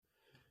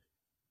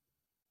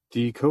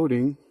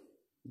Decoding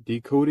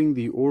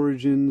the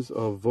origins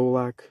of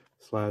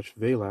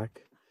Volac/Valak,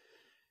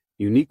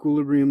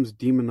 UniquilibriuM's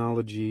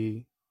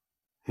Demonology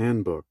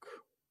Handbook,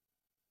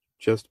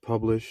 just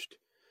published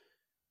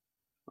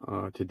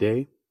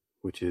today,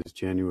 which is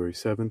January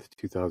 7th,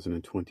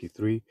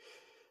 2023.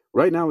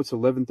 Right now it's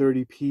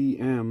 11:30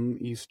 p.m.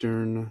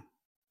 Eastern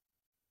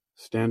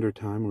Standard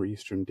Time, or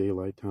Eastern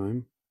Daylight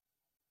Time.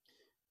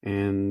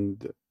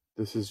 And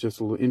this is just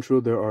a little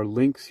intro. There are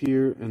links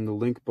here in the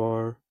link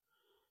bar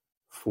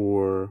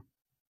for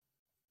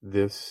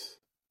this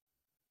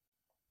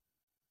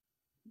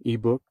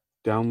ebook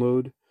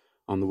download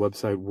on the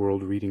website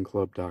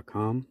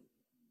worldreadingclub.com.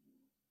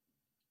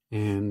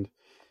 And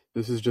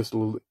this is just a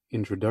little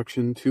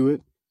introduction to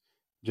it,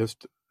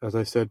 just as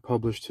I said,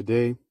 published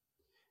today.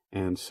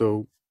 And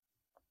so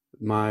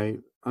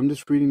I'm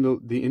just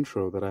reading the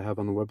intro that I have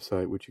on the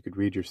website, which you could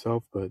read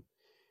yourself, but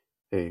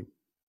hey,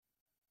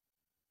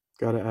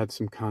 gotta add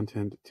some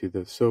content to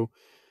this. So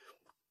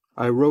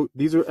I wrote,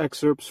 these are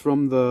excerpts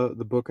from the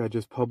book I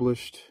just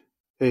published.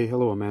 Hey,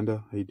 hello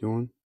Amanda, how you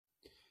doing?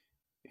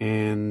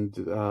 And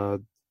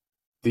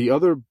the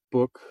other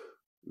book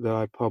that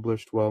I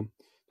published, well,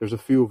 there's a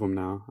few of them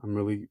now. I'm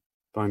really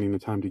finding the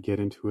time to get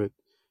into it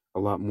a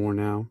lot more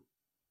now.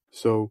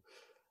 So,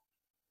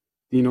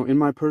 in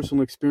my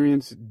personal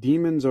experience,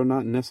 demons are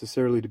not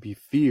necessarily to be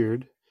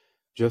feared,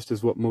 just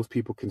as what most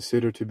people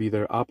consider to be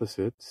their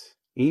opposites.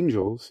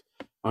 Angels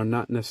are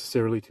not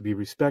necessarily to be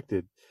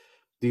respected.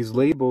 These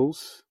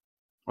labels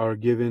are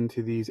given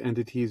to these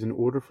entities in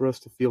order for us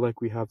to feel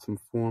like we have some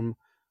form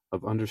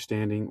of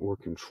understanding or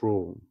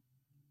control.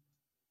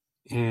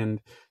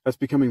 And that's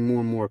becoming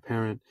more and more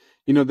apparent.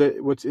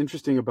 What's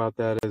interesting about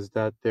that is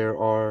that there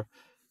are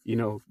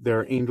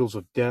angels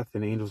of death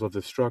and angels of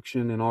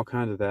destruction and all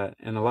kinds of that.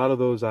 And a lot of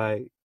those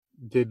I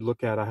did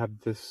look at. I have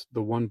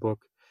the one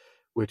book,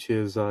 which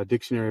is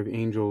Dictionary of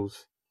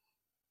Angels,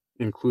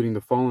 including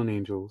the fallen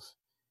angels.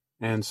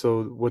 And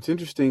so what's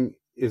interesting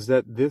is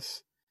that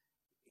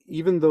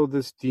even though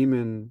this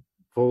demon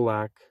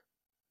Volac,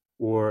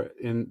 or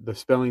in the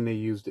spelling they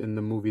used in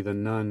the movie The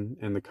Nun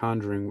and The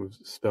Conjuring was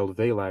spelled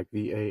Valak,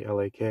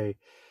 V-A-L-A-K,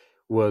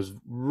 was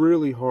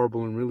really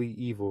horrible and really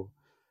evil.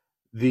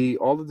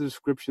 All of the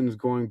descriptions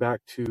going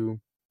back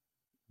to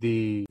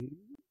the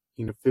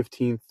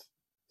 15th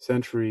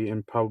century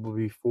and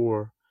probably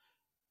before,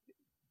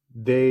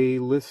 they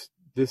list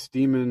this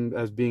demon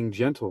as being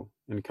gentle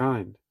and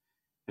kind.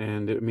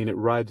 And it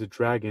rides a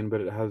dragon,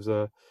 but it has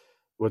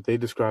what they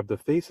describe the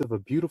face of a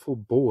beautiful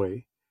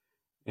boy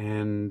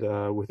and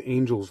with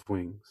angel's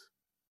wings.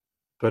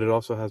 But it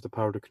also has the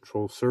power to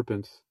control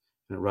serpents,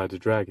 and it rides a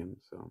dragon.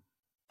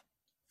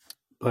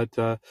 But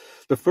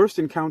the first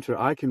encounter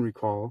I can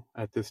recall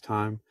at this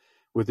time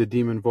with the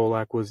demon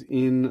Volac was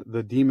in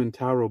The Demon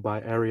Tarot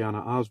by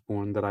Ariana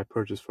Osborne that I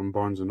purchased from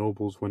Barnes &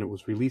 Noble's when it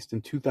was released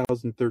in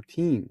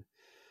 2013.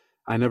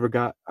 I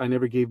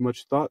never gave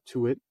much thought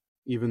to it,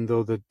 even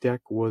though the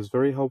deck was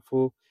very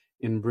helpful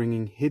in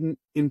bringing hidden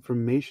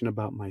information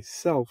about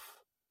myself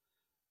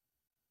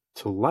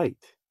to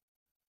light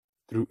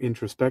through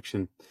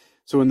introspection.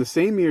 So in the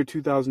same year,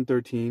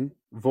 2013,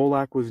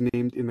 Volac was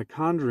named in the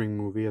Conjuring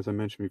movie, as I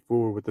mentioned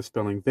before, with the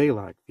spelling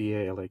Valak,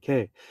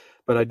 V-A-L-A-K.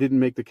 But I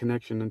didn't make the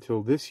connection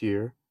until this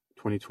year,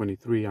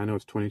 2023. I know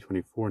it's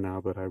 2024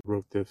 now, but I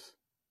wrote this,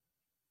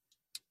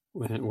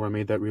 or I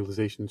made that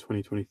realization in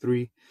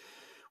 2023,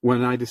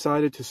 when I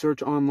decided to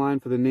search online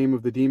for the name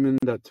of the demon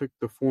that took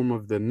the form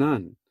of the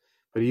Nun.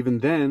 But even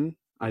then,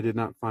 I did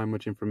not find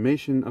much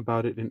information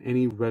about it in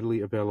any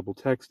readily available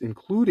text,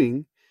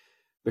 including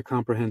the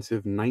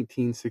comprehensive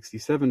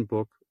 1967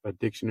 book, A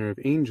Dictionary of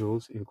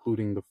Angels,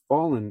 including the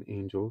Fallen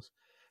Angels,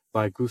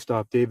 by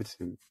Gustav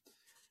Davidson.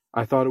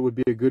 I thought it would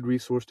be a good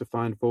resource to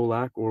find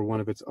Volac or one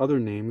of its other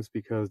names,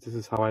 because this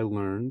is how I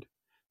learned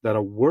that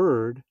a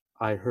word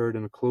I heard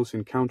in a close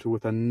encounter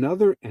with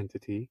another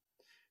entity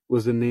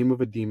was the name of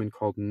a demon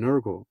called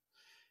Nurgle.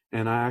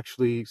 And I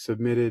actually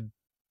submitted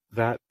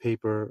that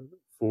paper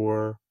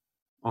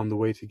on the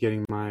way to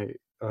getting my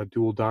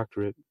dual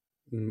doctorate,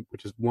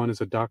 which is one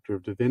is a Doctor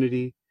of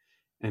Divinity,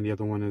 and the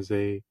other one is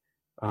a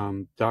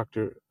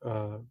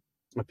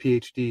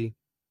PhD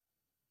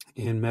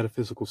in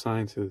Metaphysical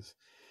Sciences.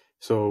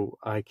 So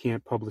I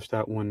can't publish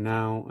that one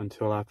now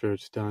until after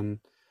it's done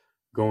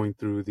going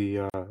through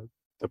the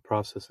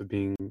process of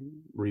being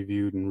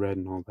reviewed and read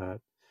and all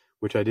that,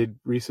 which I did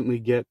recently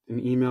get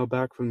an email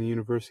back from the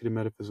University of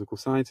Metaphysical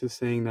Sciences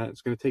saying that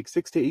it's going to take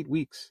 6 to 8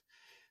 weeks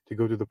to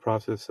go through the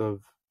process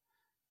of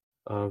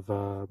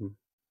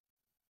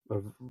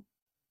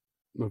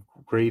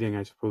grading,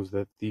 I suppose,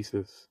 that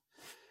thesis.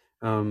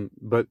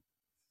 But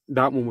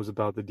that one was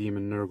about the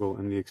demon Nurgle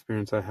and the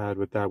experience I had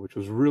with that, which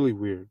was really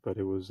weird, but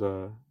it was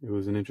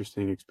an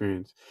interesting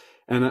experience.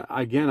 And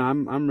again,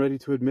 I'm ready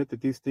to admit that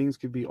these things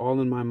could be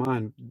all in my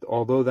mind.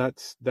 Although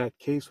that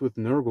case with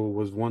Nurgle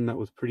was one that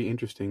was pretty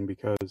interesting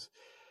because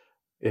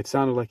it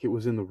sounded like it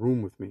was in the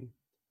room with me,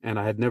 and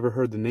I had never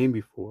heard the name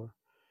before,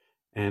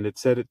 and it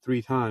said it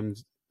 3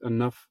 times,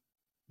 enough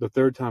the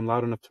third time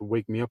loud enough to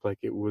wake me up, like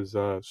it was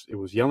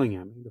yelling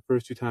at me. The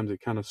first two times it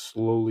kind of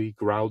slowly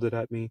growled it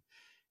at me,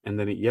 and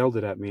then it yelled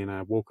it at me, and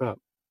I woke up.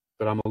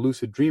 But I'm a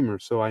lucid dreamer,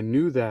 so I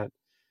knew that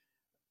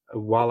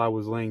while I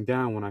was laying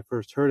down when I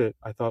first heard it,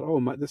 I thought, oh,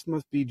 this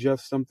must be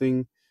just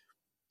something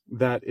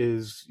that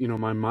is,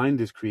 my mind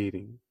is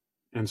creating.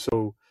 And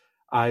so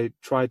I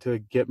tried to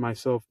get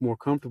myself more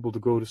comfortable to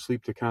go to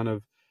sleep to kind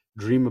of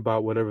dream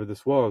about whatever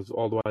this was,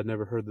 although I'd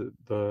never heard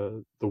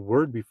the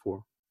word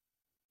before.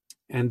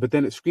 But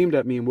then it screamed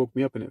at me and woke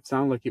me up, and it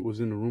sounded like it was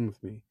in the room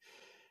with me.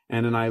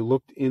 And then I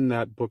looked in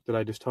that book that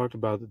I just talked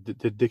about,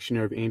 the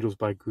Dictionary of Angels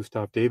by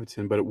Gustav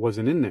Davidson, but it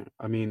wasn't in there.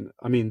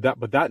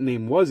 But that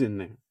name was in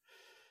there.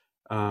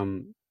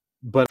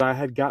 But I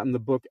had gotten the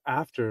book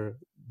after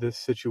this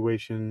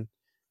situation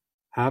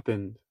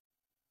happened,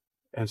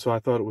 and so I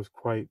thought it was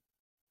quite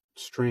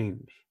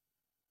strange.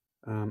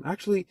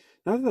 Actually,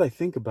 now that I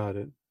think about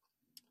it,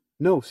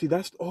 no, see,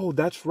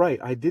 that's right.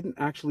 I didn't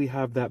actually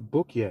have that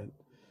book yet,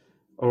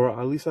 or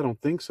at least I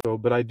don't think so.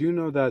 But I do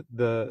know that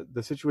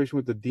the situation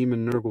with the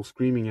demon Nurgle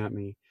screaming at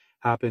me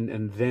happened,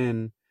 and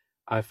then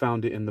I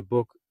found it in the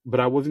book. But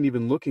I wasn't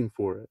even looking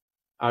for it.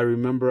 I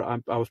remember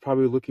I was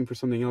probably looking for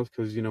something else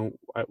because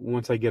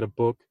once I get a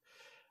book,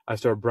 I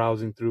start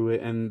browsing through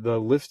it, and the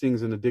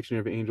listings in the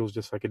Dictionary of Angels,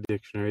 just like a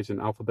dictionary, it's in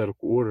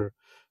alphabetical order.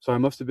 So I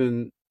must have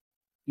been,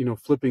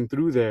 flipping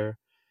through there,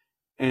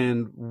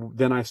 and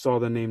then I saw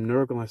the name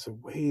Nurgle, and I said,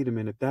 wait a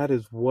minute, that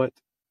is what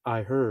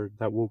I heard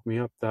that woke me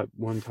up that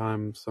one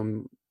time,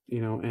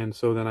 and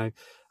so then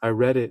I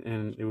read it,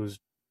 and it was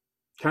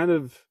kind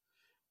of,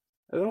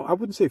 I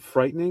wouldn't say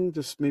frightening,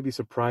 just maybe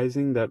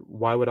surprising that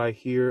why would I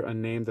hear a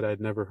name that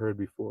I'd never heard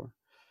before?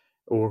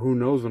 Or who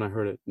knows when I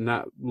heard it.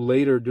 Not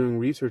later doing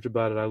research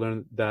about it, I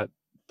learned that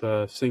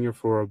the singer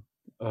for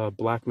a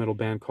black metal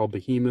band called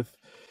Behemoth,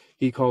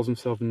 he calls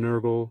himself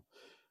Nurgle.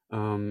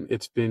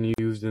 It's been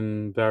used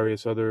in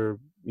various other,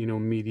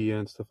 media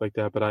and stuff like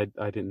that, but I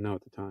didn't know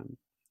at the time.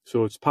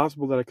 So it's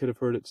possible that I could have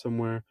heard it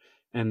somewhere,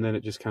 and then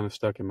it just kind of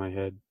stuck in my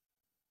head,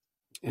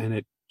 and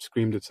it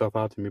screamed itself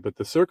out to me. But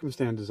the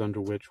circumstances under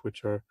which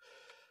are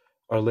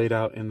laid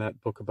out in that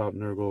book about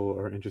Nurgle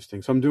are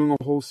interesting. So I'm doing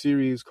a whole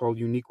series called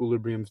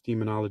UniquilibriuM's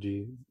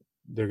Demonology.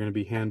 They're going to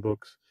be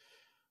handbooks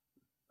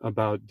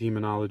about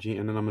demonology,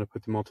 and then I'm going to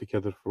put them all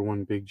together for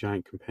one big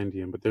giant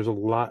compendium. But there's a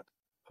lot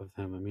of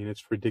them. I mean,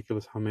 it's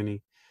ridiculous how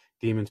many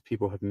demons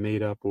people have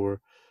made up or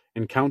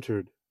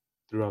encountered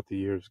throughout the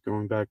years,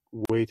 going back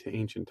way to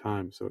ancient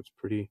times. So it's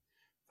pretty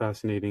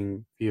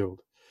fascinating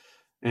field.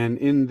 And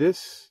in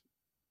this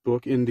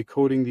book, in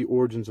Decoding the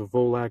Origins of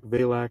Volac,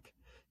 Valak,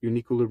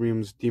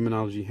 UniquilibriuM's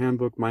Demonology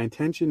Handbook, my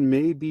intention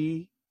may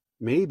be,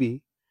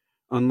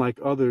 unlike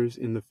others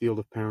in the field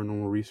of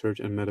paranormal research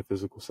and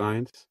metaphysical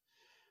science,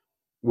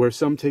 where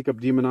some take up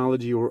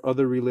demonology or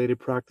other related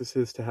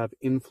practices to have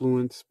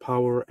influence,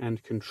 power,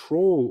 and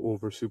control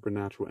over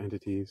supernatural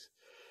entities.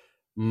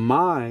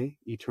 My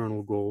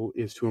eternal goal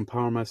is to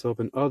empower myself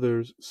and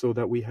others so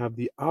that we have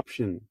the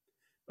option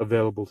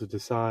available to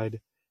decide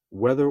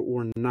whether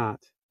or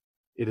not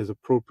it is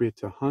appropriate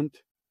to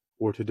hunt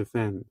or to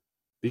defend.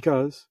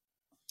 Because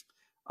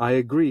I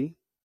agree,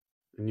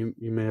 and you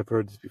may have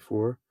heard this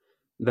before,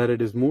 that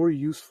it is more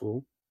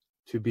useful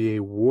to be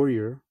a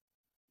warrior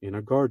in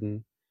a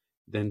garden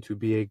than to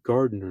be a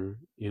gardener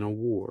in a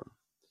war.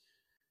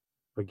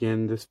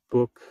 Again, this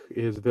book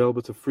is available.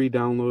 It's a free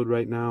download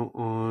right now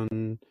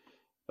on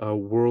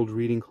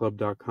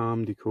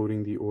worldreadingclub.com,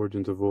 Decoding the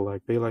Origins of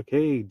Volac. Valak,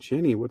 hey,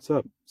 Jenny, what's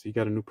up? So you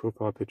got a new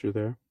profile picture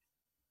there.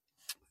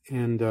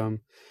 And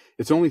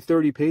it's only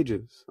 30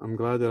 pages. I'm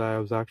glad that I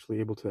was actually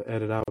able to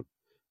edit out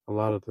a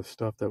lot of the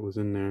stuff that was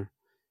in there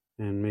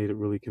and made it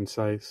really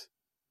concise.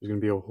 There's going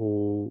to be a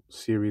whole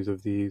series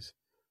of these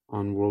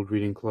on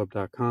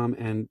worldreadingclub.com,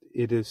 and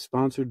it is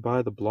sponsored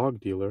by the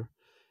Blog Dealer,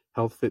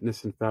 Health,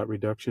 Fitness, and Fat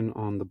Reduction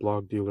on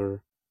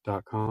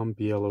theblogdealer.com,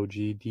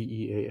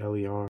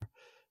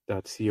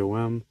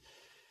 blogdealer.com.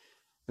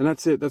 And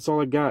that's it. That's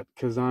all I got,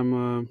 because I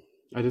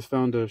just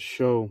found a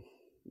show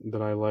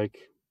that I like,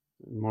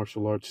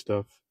 martial arts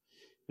stuff,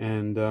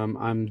 and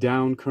I'm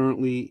down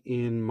currently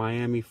in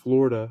Miami,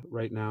 Florida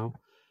right now.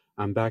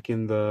 I'm back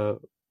in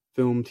the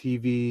film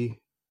TV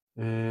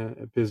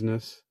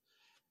business,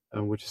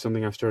 which is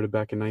something I started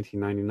back in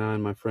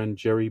 1999. My friend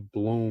Jerry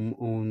Blome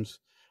owns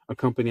a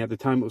company. At the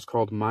time, it was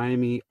called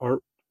Miami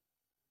Art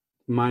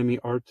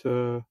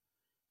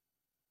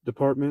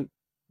Department.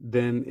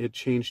 Then it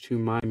changed to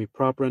Miami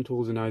Prop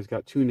Rentals, and now he's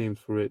got two names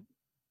for it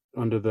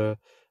under the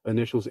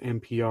initials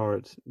MPR.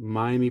 It's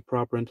Miami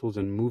Prop Rentals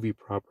and Movie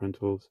Prop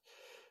Rentals.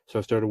 So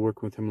I started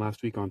working with him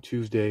last week on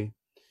Tuesday,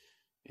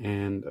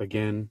 and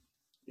again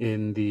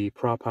in the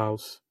prop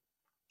house,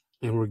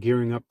 and we're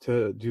gearing up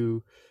to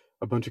do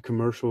a bunch of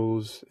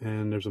commercials,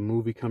 and there's a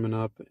movie coming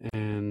up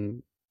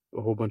and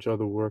a whole bunch of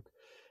other work.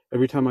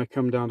 Every time I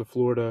come down to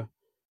Florida,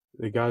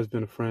 the guy's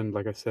been a friend.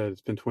 Like I said,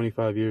 it's been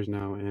 25 years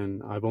now,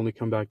 and I've only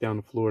come back down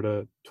to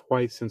Florida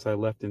twice since I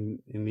left in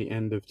the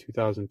end of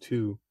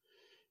 2002.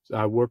 So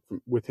I worked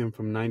with him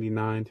from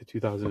 99 to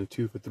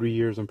 2002 for 3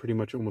 years on pretty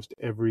much almost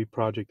every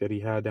project that he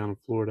had down in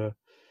Florida.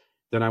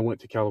 Then I went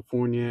to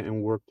California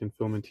and worked in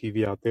film and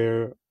TV out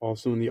there,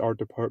 also in the art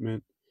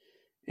department.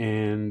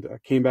 And I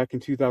came back in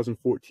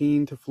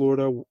 2014 to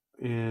Florida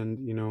and,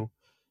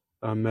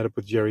 met up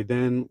with Jerry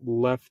then,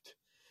 left,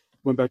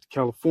 went back to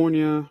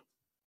California.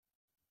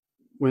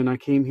 When I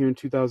came here in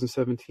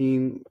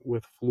 2017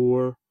 with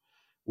Floor,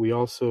 we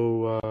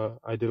also,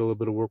 I did a little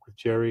bit of work with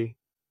Jerry,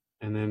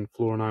 and then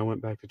Floor and I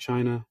went back to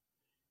China,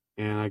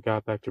 and I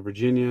got back to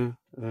Virginia.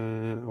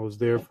 I was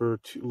there for a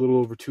little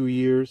over 2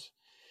 years.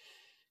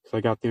 So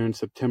I got there in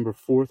September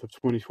 4th of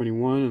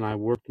 2021, and I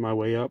worked my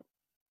way up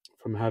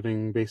from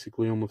having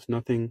basically almost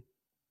nothing,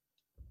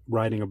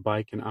 riding a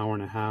bike an hour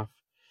and a half,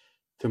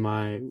 to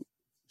my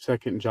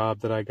second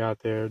job that I got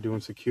there doing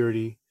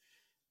security,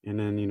 and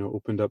then,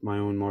 opened up my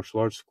own martial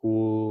arts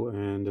school,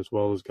 and as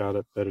well as got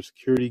a better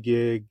security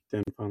gig,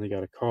 then finally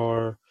got a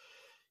car,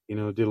 did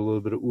a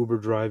little bit of Uber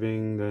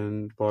driving,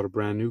 then bought a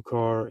brand new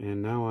car,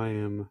 and now I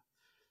am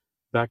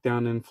back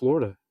down in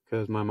Florida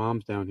because my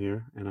mom's down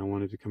here and I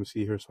wanted to come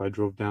see her. So I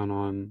drove down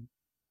on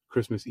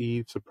Christmas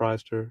Eve,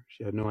 surprised her.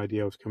 She had no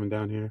idea I was coming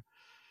down here,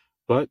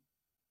 but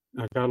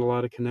I got a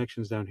lot of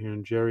connections down here,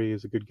 and Jerry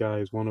is a good guy.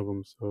 He's one of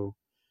them. So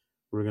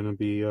we're going to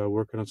be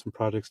working on some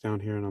projects down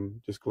here, and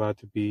I'm just glad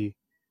to be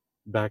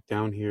back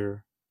down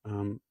here.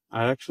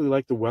 I actually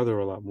like the weather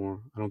a lot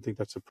more. I don't think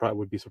that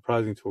would be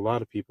surprising to a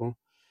lot of people,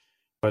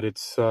 but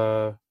it's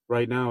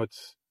right now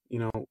it's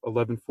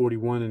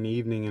 11:41 in the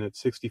evening and it's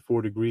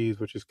 64 degrees,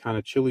 which is kind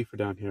of chilly for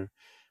down here.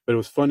 But it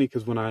was funny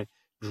because when I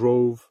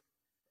drove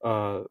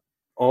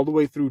all the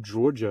way through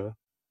Georgia,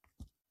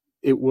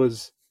 it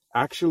was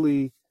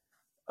actually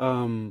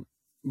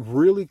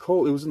really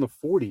cold. It was in the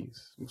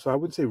 40s, so I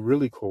wouldn't say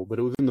really cold, but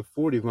it was in the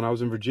 40s. When I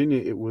was in Virginia,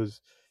 it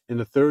was in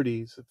the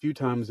 30s. A few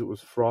times it was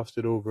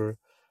frosted over,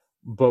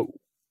 but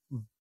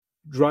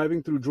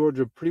driving through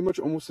Georgia, pretty much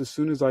almost as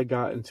soon as I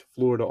got into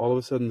Florida, all of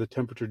a sudden the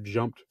temperature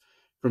jumped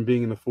from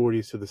being in the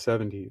 40s to the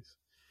 70s.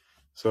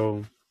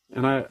 So,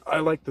 and I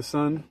like the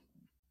sun,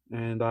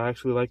 and I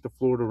actually like the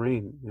Florida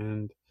rain,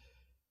 and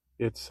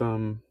it's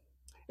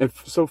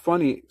it's so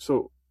funny.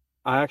 So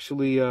I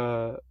actually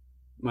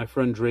my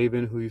friend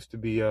Draven, who used to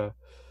be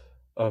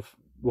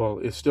well,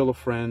 is still a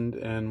friend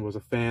and was a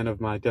fan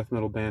of my death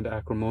metal band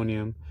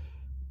Acrimonium,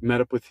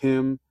 met up with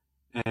him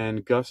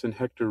and Gus and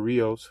Hector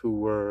Rios, who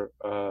were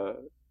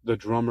the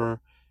drummer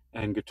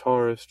and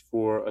guitarist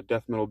for a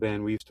death metal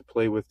band we used to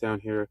play with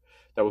down here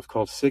that was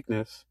called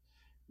Sickness.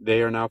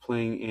 They are now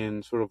playing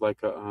in sort of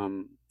like a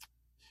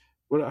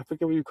what, I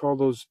forget what you call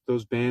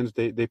those bands.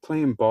 They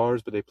play in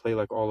bars, but they play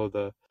like all of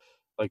the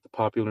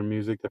popular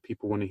music that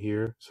people want to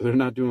hear. So they're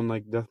not doing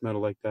like death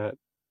metal like that.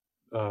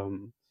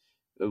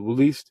 At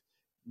least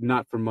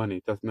not for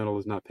money. Death metal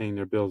is not paying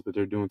their bills, but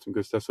they're doing some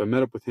good stuff. So I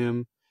met up with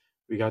him.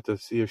 We got to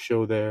see a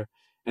show there.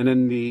 And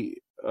then the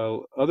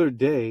other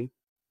day,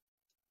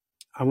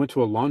 I went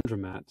to a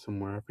laundromat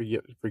somewhere. I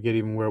forget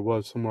even where it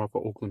was, somewhere off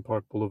of Oakland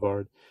Park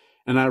Boulevard.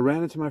 And I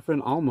ran into my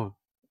friend Alma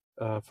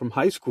from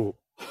high school.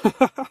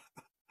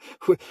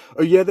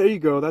 Oh, yeah, there you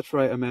go. That's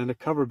right, Amanda.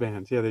 Cover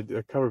bands. Yeah, they did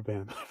a cover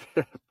band.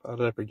 How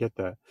did I forget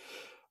that?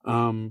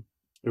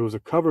 It was a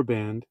cover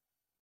band,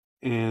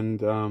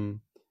 and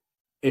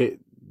it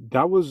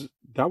that was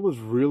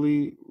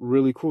really,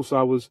 really cool. So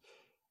I was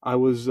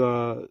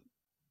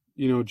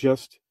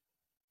just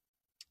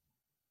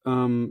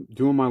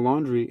doing my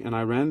laundry, and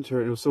I ran into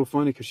her. It was so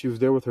funny because she was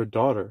there with her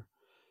daughter,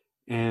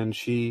 and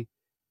she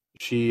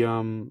gave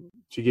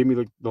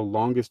me the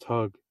longest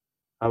hug.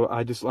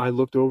 I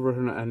looked over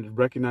her and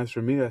recognized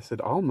her me. I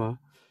said, Alma,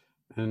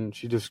 and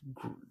she just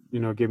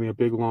gave me a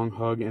big long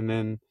hug and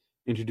then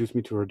introduced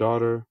me to her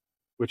daughter,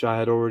 which I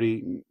had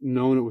already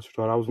known it was her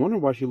daughter. I was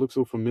wondering why she looked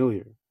so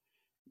familiar,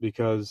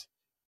 because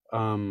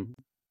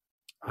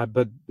I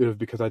bet it was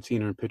because I'd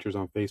seen her in pictures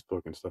on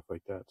Facebook and stuff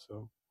like that.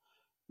 So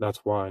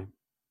that's why.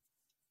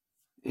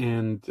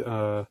 And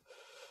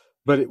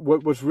but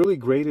what's really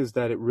great is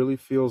that it really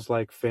feels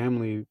like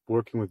family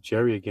working with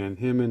Jerry again.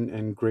 Him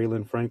and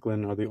Graylin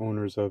Franklin are the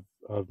owners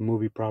of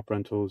Movie Prop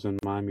Rentals and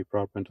Miami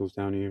Prop Rentals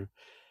down here.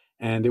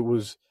 And it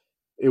was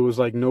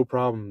like no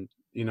problem.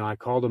 I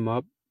called him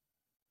up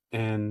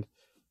and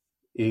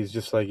he's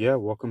just like, yeah,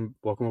 welcome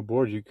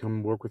aboard. You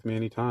come work with me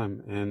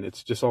anytime. And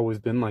it's just always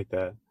been like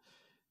that.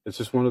 It's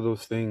just one of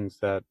those things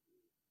that,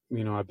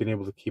 I've been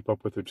able to keep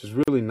up with, which is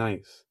really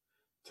nice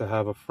to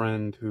have a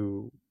friend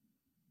who,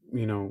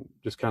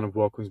 just kind of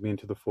welcomes me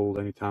into the fold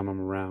anytime I'm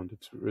around.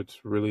 It's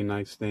a really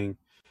nice thing.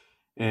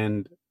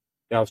 And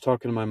yeah, I was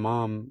talking to my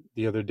mom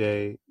the other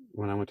day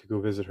when I went to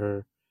go visit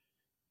her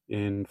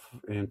in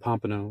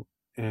Pompano,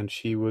 and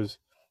she was,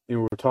 we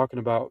were talking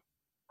about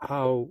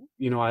how,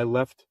 I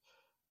left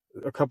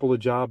a couple of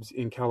jobs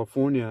in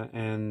California,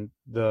 and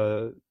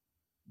the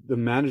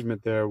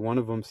management there, one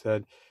of them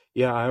said,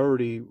 yeah, I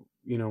already,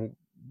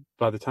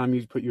 by the time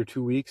you put your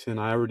 2 weeks in,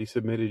 I already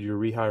submitted your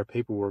rehire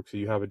paperwork, so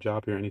you have a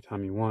job here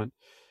anytime you want.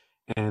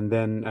 And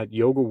then at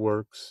Yoga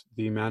Works,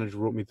 the manager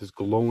wrote me this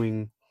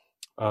glowing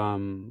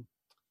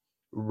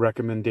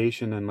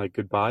recommendation and like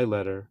goodbye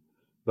letter.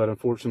 But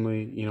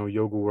unfortunately,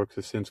 Yoga Works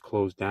has since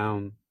closed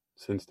down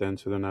since then,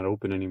 so they're not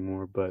open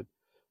anymore. But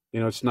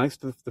it's nice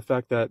the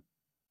fact that,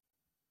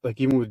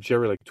 like, even with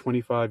Jerry, like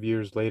 25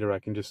 years later, I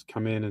can just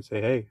come in and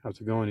say, "Hey,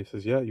 how's it going?" He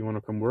says, "Yeah, you want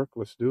to come work?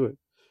 Let's do it."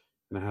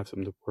 And I have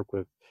something to work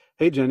with.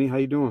 Hey, Jenny, how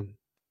you doing?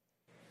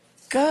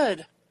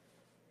 Good.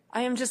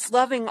 I am just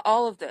loving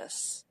all of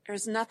this.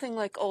 There's nothing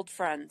like old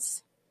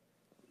friends.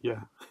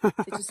 Yeah.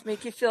 They just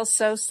make you feel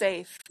so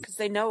safe because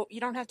they know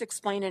you don't have to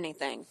explain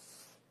anything.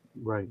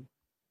 Right.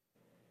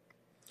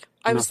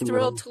 I was Nothing at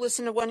thrilled all. to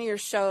listen to one of your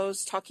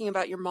shows talking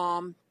about your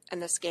mom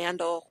and the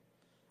scandal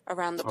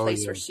around the Oh place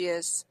yeah. where she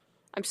is.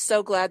 I'm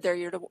so glad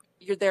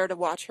you're there to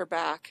watch her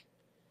back.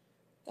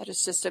 That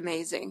is just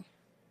amazing.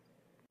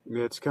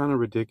 Yeah, it's kind of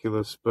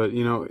ridiculous, but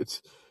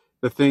it's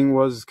the thing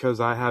was because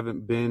I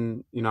haven't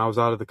been, I was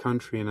out of the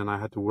country and then I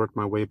had to work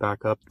my way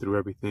back up through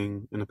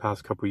everything in the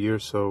past couple of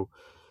years. So,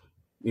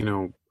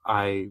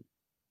 I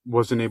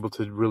wasn't able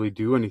to really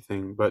do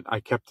anything, but I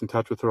kept in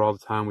touch with her all the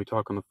time. We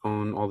talk on the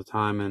phone all the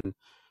time, and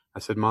I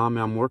said, "Mom,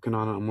 I'm working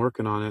on it. I'm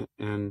working on it."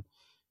 And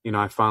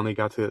I finally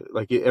got to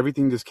like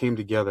everything just came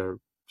together.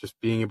 Just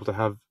being able to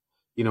have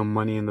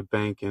money in the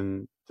bank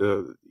and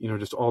the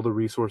just all the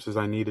resources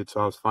I needed.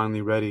 So I was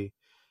finally ready.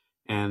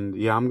 And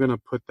yeah, I'm gonna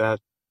put that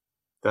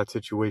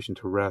situation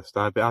to rest.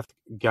 I've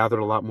gathered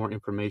a lot more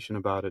information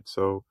about it,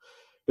 so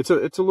it's a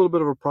little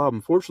bit of a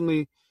problem.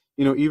 Fortunately,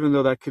 even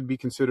though that could be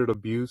considered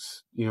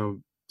abuse,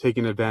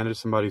 taking advantage of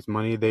somebody's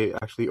money, they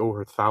actually owe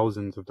her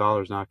thousands of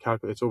dollars now. I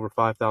calculate it's over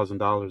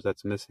 $5,000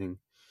 that's missing.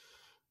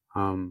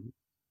 Um,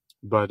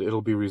 but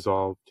it'll be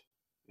resolved,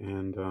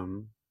 and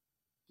I'm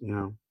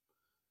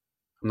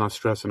not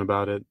stressing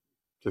about it.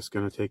 Just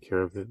gonna take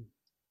care of it.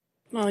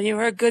 Well, you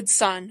were a good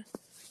son,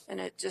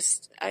 and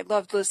I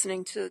loved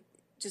listening to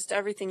just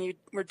everything you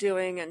were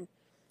doing. And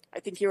I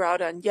think you're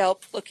out on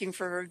Yelp looking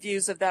for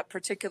reviews of that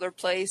particular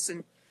place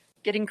and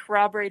getting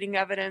corroborating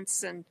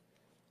evidence. And,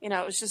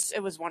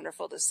 it was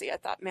wonderful to see. I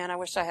thought, man, I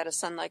wish I had a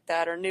son like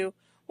that or knew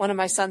one of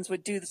my sons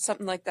would do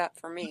something like that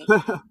for me,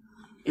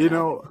 you you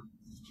know.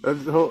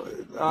 know,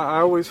 I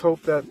always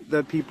hope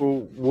that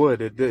people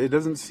would. It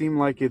doesn't seem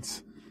like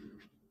it's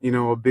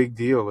a big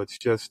deal. It's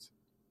just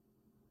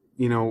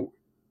you know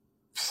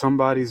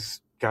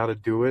somebody's got to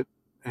do it,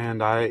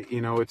 and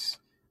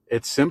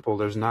it's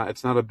simple.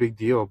 It's not a big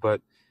deal,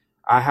 but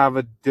I have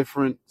a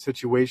different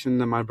situation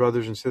than my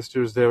brothers and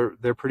sisters.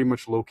 They're pretty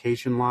much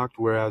location locked,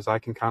 whereas I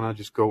can kind of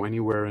just go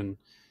anywhere and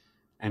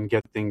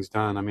get things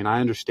done. I mean,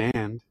 I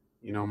understand.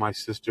 My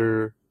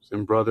sisters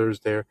and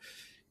brothers, they're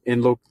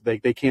in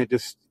they can't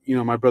just.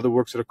 My brother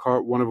works at a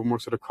car. One of them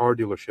works at a car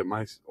dealership.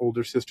 My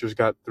older sister's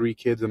got 3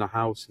 kids in a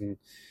house, and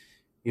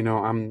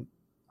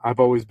I've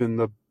always been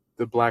the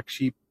black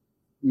sheep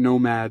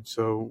nomad.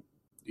 So,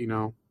 you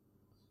know,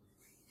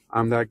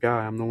 I'm that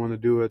guy. I'm the one to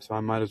do it. So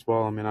I might as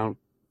well. I mean,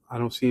 I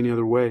don't see any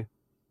other way.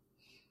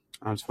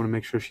 I just want to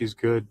make sure she's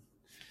good.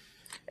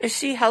 Is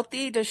she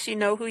healthy? Does she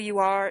know who you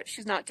are?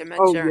 She's not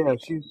Oh dementia or yeah,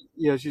 anything.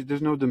 she's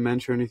there's no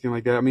dementia or anything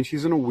like that. I mean,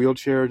 she's in a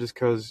wheelchair just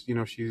because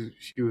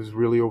she was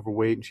really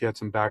overweight and she had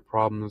some back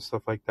problems and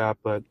stuff like that.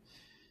 But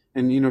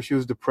and she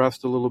was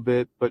depressed a little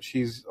bit, but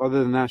she's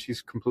other than that,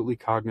 she's completely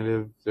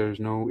cognitive. There's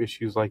no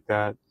issues like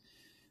that.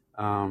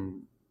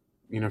 Um,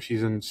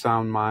 she's in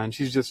sound mind.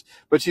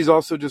 But she's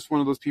also just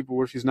one of those people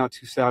where she's not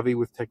too savvy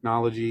with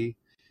technology,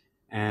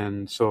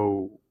 and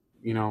so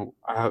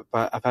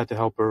I've had to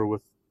help her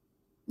with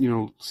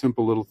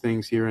simple little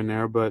things here and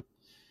there, but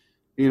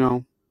you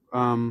know,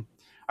 um,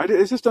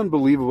 it's just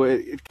unbelievable.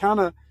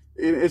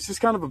 It's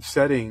just kind of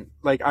upsetting.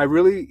 Like I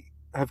really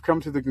have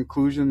come to the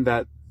conclusion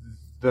that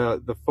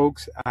the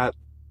folks at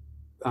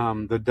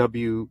the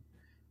W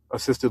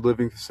assisted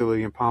living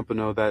facility in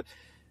Pompano, that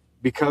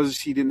because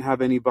she didn't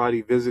have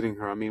anybody visiting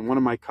her. I mean, one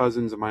of my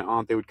cousins and my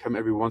aunt, they would come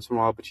every once in a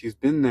while, but she's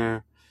been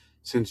there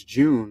since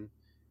June,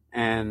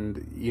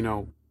 and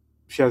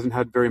she hasn't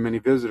had very many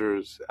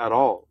visitors at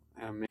all,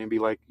 and maybe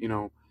like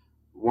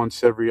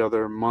once every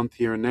other month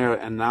here and there.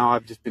 And now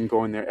I've just been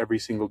going there every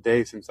single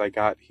day since I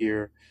got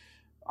here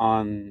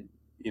on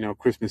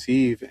Christmas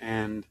Eve,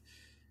 and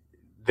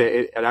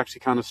it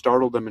actually kind of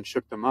startled them and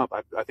shook them up.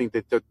 I think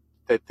that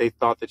they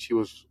thought that she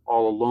was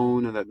all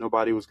alone and that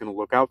nobody was going to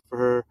look out for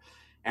her.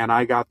 And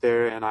I got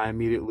there and I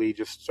immediately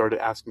just started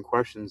asking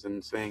questions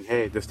and saying,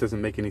 "Hey, this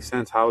doesn't make any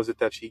sense. How is it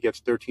that she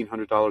gets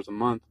 $1,300 a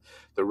month?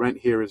 The rent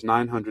here is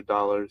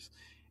 $900,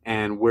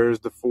 and where's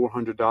the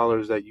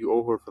 $400 that you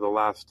owe her for the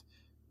last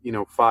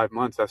 5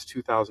 months? That's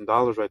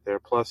 $2,000 right there,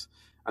 plus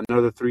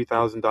another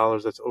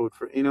 $3,000 that's owed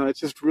for It's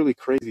just really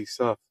crazy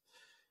stuff."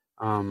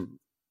 Um,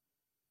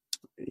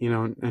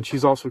 and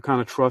she's also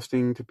kind of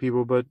trusting to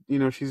people, but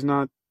she's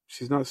not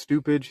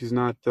stupid. She's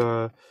not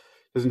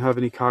doesn't have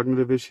any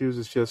cognitive issues.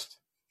 It's just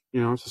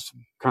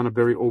kind of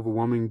very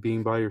overwhelming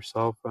being by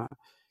yourself. I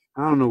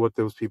don't know what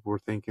those people were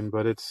thinking,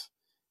 but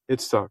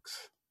it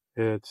sucks.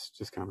 It's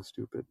just kind of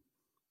stupid,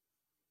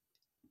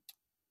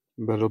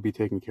 but it'll be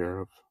taken care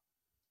of.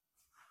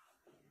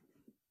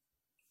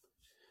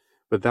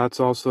 But that's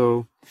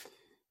also,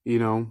 you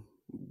know,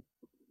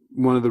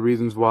 one of the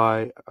reasons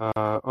why.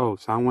 Oh,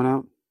 sound went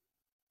out.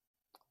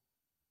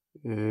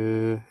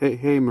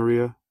 Hey,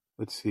 Maria.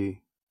 Let's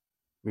see.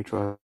 Let me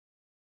try.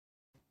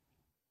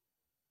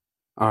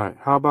 All right.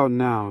 How about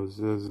now?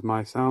 Is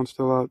my sound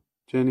still out,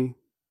 Jenny?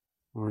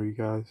 Or are you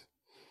guys?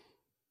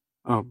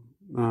 Oh,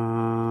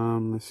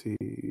 let's see.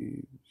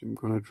 I'm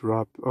gonna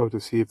drop. Oh, to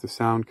see if the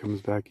sound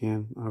comes back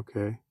in.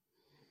 Okay.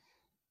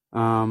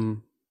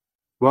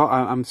 Well,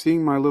 I'm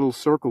seeing my little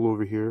circle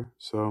over here,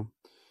 so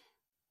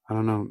I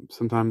don't know.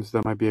 Sometimes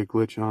that might be a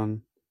glitch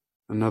on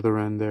another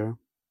end there,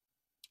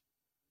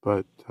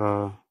 but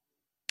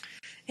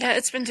Yeah,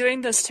 it's been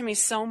doing this to me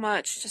so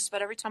much. Just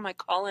about every time I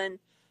call in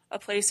a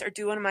place or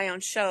do one of my own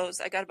shows,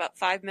 I got about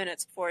 5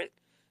 minutes before it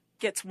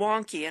gets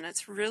wonky, and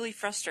it's really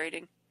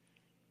frustrating.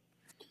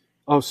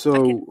 oh, I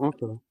can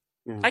okay,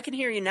 yeah, I can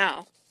hear you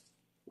now.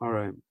 all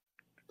right.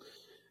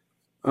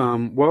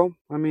 Well,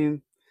 I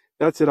mean,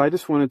 that's it. I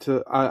just wanted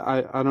to.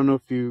 I don't know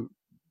if you.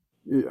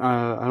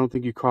 I don't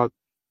think you caught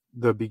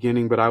the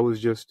beginning, but I was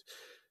just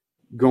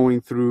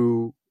going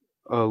through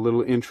a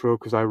little intro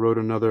because I wrote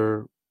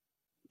another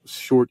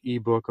short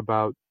ebook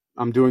about.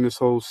 I'm doing this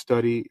whole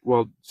study.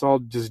 Well, it's all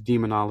just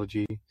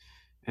demonology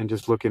and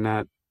just looking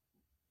at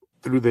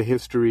through the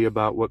history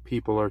about what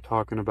people are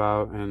talking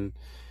about. And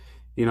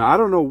I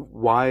don't know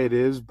why it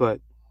is,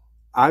 but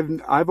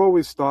I've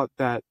always thought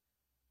that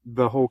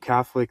the whole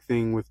Catholic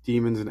thing with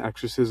demons and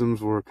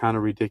exorcisms were kind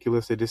of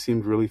ridiculous. They just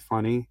seemed really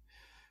funny,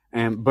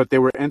 but they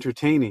were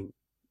entertaining.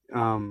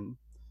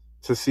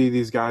 To see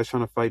these guys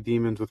trying to fight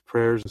demons with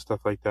prayers and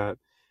stuff like that.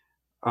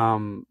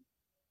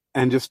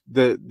 And just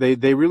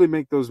they really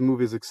make those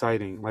movies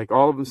exciting. Like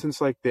all of them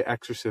since like The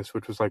Exorcist,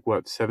 which was like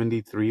what,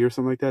 73 or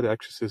something like that. The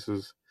Exorcist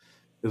is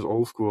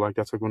old school. Like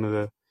that's like one of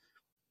the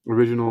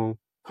original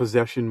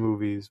possession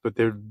movies. But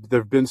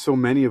there've been so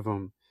many of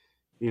them.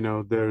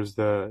 There's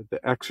the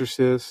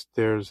Exorcist.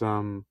 There's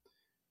gosh,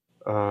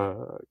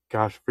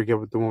 I forget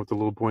what the one with the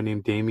little boy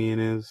named Damien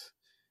is.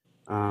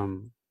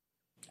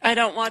 I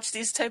don't watch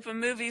these type of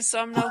movies, so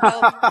I'm no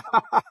help.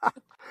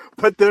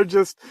 But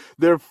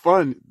they're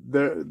fun.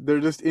 They're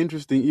just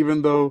interesting,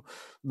 even though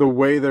the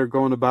way they're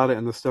going about it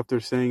and the stuff they're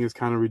saying is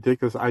kind of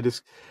ridiculous.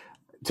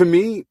 To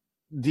me,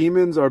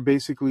 demons are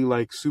basically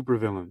like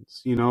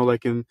supervillains.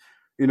 Like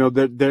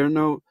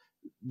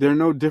they're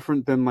no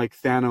different than like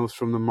Thanos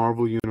from the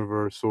Marvel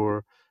universe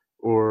or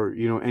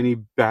any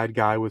bad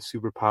guy with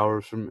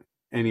superpowers from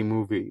any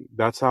movie.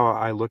 That's how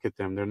I look at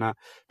them. They're not,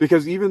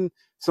 because even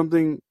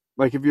something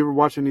like, if you ever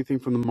watch anything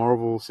from the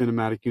Marvel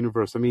Cinematic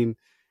Universe, I mean,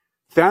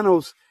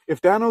 Thanos, if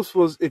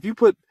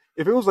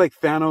it was like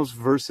Thanos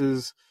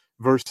versus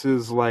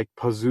like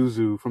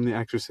Pazuzu from The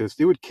Exorcist,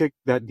 it would kick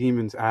that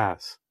demon's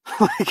ass.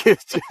 Like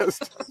it's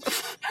just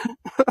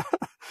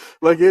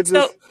like it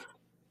So, just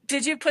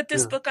did you put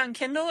this yeah. book on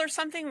Kindle or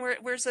something?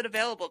 Where's it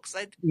available?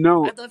 Because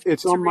No, I'd love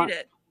it's to on read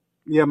it.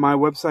 my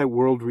website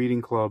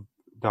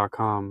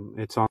worldreadingclub.com.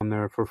 It's on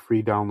there for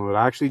free download.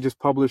 I actually just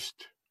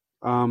published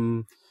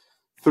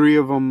three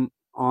of them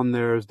on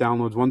there as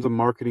downloads. One's a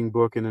marketing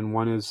book, and then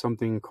one is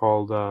something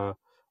called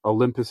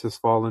Olympus Has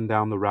Fallen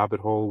Down the Rabbit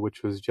Hole,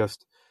 which was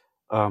just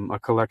a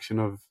collection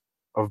of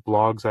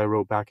blogs I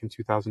wrote back in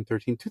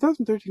 2013.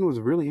 2013 was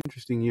a really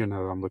interesting year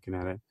now that I'm looking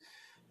at it.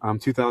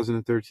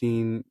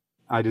 2013,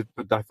 I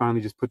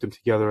finally just put them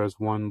together as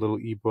one little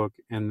ebook,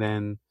 and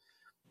then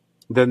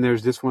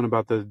there's this one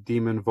about the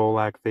demon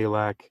Volak,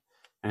 Valak,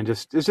 and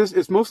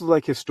it's mostly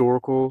like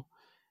historical,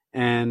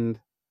 and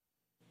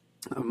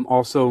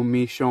also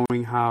me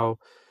showing how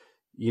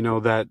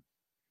that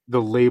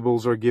the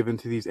labels are given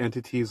to these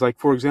entities. Like,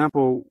 for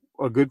example,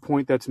 a good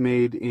point that's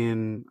made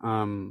in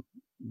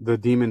the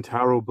Demon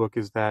Tarot book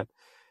is that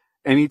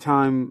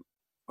anytime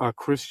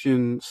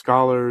Christian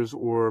scholars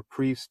or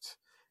priests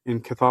in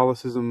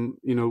Catholicism,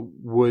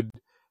 would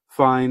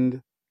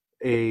find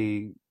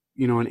an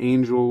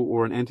angel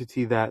or an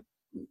entity that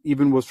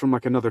even was from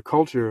like another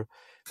culture,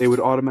 they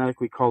would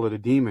automatically call it a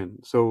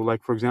demon. So,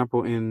 like, for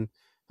example, in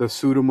the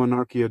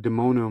Pseudomonarchia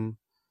Daemonum,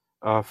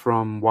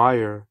 from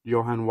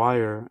Johann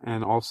Weyer,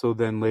 and also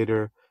then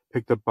later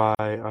picked up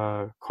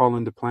by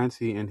Colin de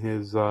Plancy in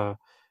his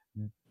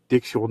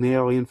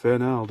Dictionnaire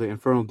Infernal, the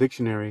Infernal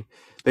Dictionary.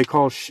 They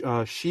call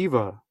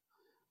Shiva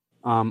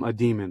a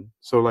demon.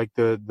 So like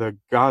the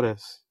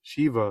goddess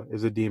Shiva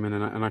is a demon,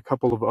 and a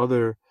couple of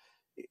other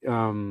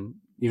Isn't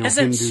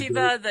Hindu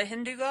Shiva the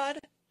Hindu god?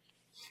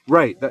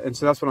 right. And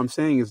so that's what I'm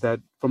saying, is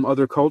that from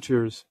other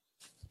cultures,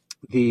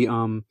 the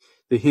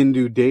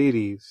Hindu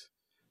deities,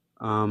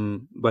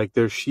 like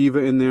there's Shiva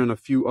in there and a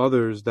few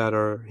others that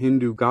are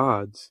Hindu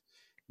gods.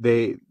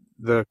 The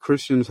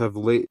Christians have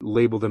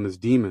labeled them as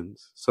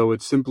demons. So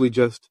it's simply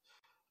just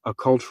a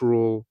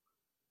cultural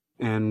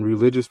and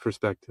religious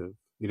perspective.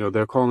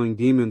 They're calling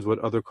demons what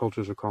other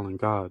cultures are calling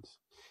gods.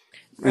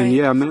 And Right.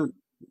 yeah,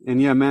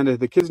 Amanda,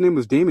 the kid's name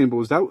was Damien, but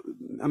was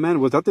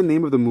that the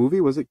name of the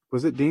movie? Was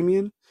it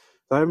Damien?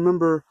 I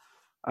remember,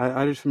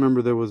 I just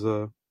remember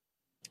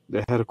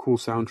they had a cool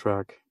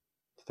soundtrack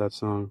to that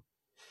song,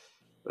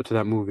 to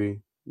that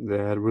movie. They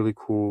had really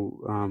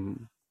cool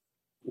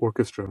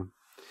orchestra.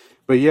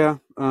 but yeah,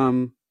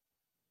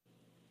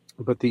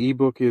 but the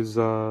ebook is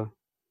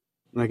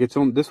like it's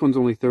on. This one's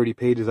only 30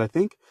 pages. I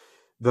think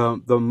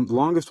the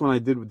longest one I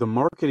did, the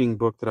marketing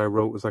book that I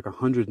wrote, was like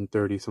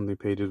 130 something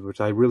pages,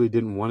 which I really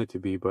didn't want it to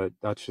be, but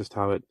that's just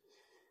how it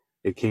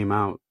came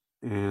out.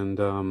 And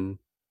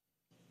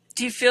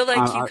Do you feel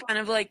like you I kind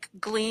of like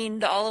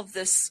gleaned all of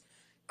this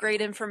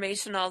great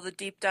information, all the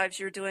deep dives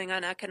you're doing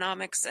on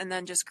economics, and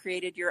then just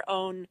created your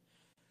own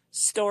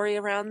story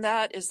around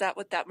that? Is that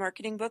what that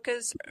marketing book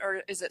is,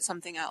 or is it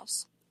something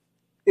else?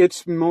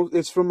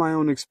 it's from my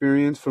own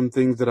experience, from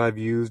things that I've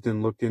used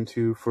and looked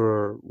into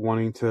for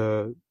wanting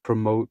to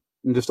promote,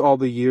 and just all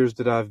the years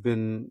that I've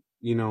been,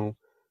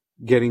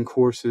 getting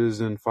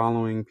courses and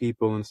following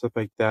people and stuff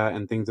like that,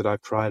 and things that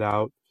I've tried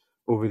out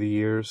over the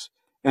years.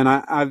 And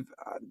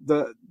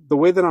the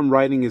way that I'm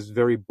writing is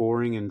very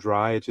boring and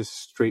dry. It's just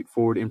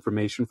straightforward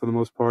information for the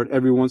most part.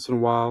 Every once in a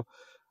while,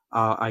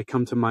 I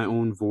come to my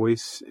own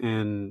voice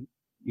and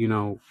you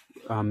know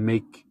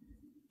make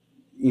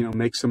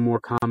make some more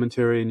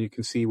commentary, and you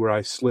can see where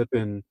I slip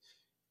in,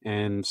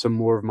 and some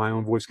more of my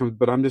own voice comes.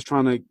 But I'm just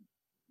trying to.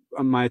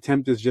 My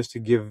attempt is just to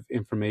give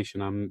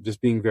information. I'm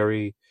just being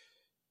very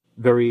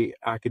very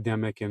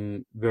academic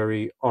and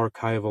very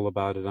archival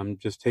about it. I'm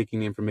just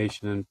taking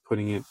information and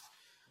putting it.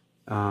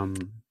 Um,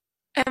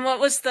 And what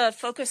was the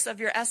focus of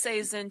your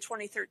essays in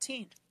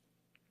 2013?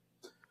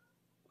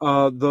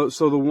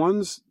 the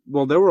ones,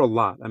 well, there were a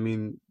lot. I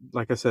mean,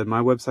 like I said,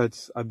 my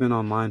websites, I've been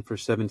online for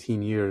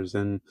 17 years,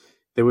 and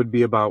they would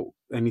be about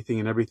anything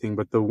and everything.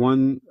 But the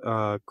one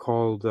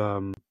called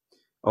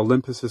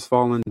Olympus Has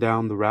Fallen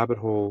Down the Rabbit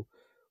Hole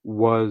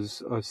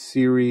was a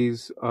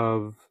series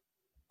of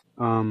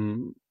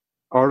um,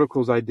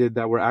 articles I did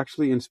that were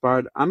actually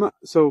inspired.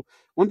 So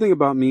one thing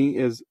about me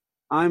is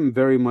I'm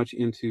very much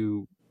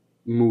into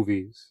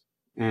movies,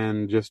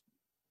 and just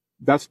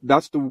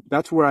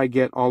that's where I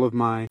get all of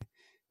my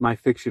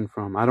fiction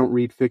from. I don't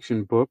read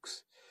fiction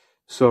books,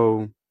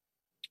 so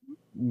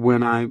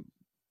when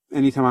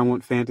anytime I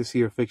want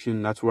fantasy or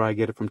fiction, that's where I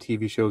get it, from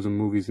TV shows and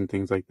movies and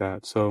things like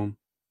that. So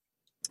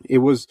it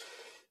was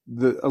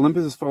the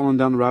Olympus Has Fallen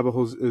Down the Rabbit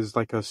Hole is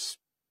like a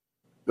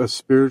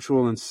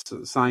spiritual and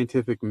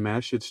scientific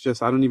mesh. It's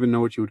just, I don't even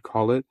know what you would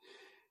call it,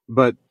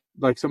 but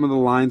like some of the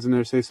lines in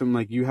there say something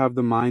like, you have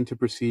the mind to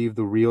perceive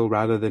the real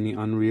rather than the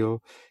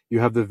unreal. You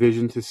have the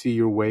vision to see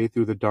your way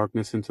through the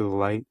darkness into the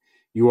light.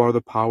 You are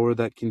the power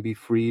that can be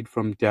freed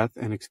from death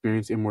and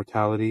experience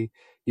immortality.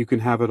 You can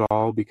have it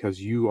all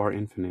because you are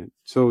infinite.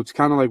 So it's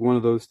kind of like one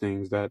of those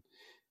things that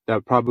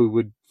probably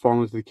would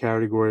fall into the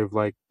category of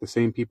like the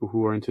same people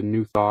who are into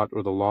New Thought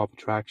or the Law of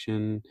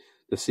Attraction,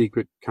 The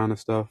Secret kind of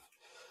stuff.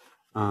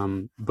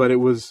 But it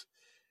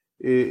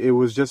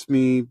was just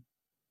me,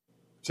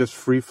 just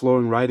free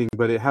flowing writing.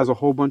 But it has a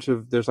whole bunch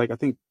of, there's like, I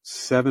think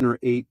 7 or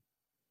 8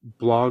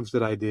 blogs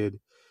that I did,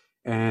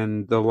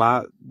 and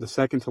the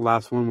second to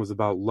last one was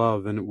about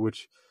love, and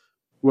which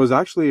was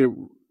actually,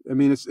 I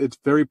mean, it's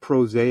very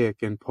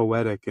prosaic and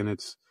poetic, and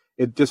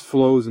it just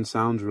flows and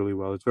sounds really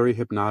well. It's very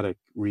hypnotic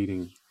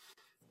reading.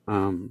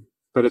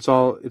 But it's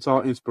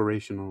all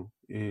inspirational.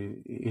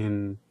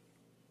 In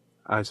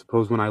I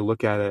suppose when I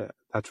look at it,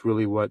 that's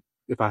really what,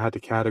 if I had to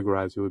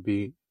categorize, it would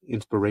be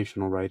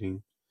inspirational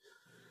writing.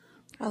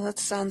 Oh, that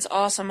sounds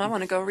awesome. I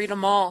want to go read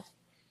them all.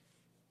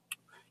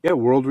 Yeah,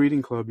 World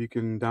Reading Club. You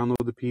can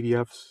download the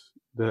PDFs,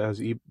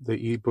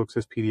 the ebooks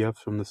as PDFs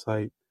from the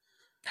site.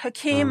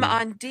 Hakeem Um,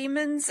 on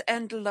Demons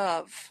and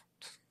Love.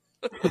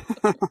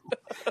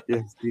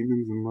 yes,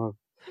 Demons and Love.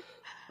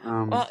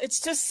 Well, it's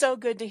just so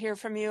good to hear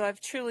from you.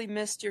 I've truly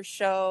missed your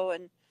show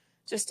and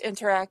just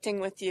interacting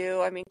with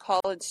you. I mean,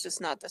 college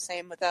just not the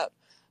same without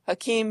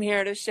Hakeem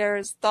here to share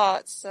his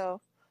thoughts.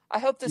 So I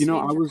hope you this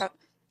know, means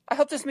I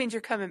hope this means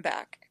you're coming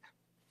back.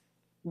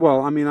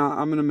 well, I mean,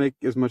 I'm gonna make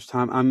as much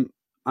time.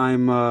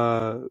 I'm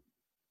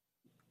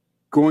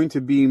going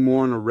to be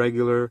more on a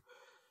regular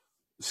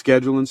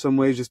schedule in some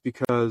ways, just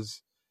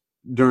because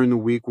during the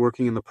week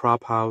working in the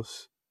prop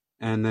house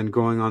and then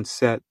going on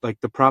set,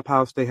 like the prop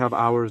house, they have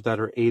hours that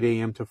are 8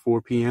 a.m. to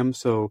 4 p.m.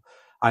 So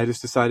I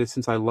just decided,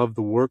 since I love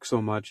the work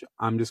so much,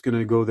 I'm just going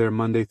to go there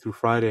Monday through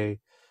Friday,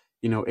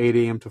 8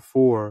 a.m. to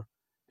 4,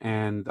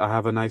 and I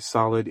have a nice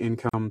solid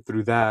income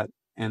through that.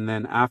 And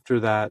then after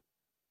that,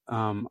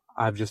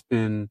 I've just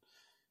been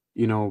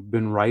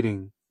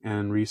writing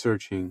and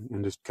researching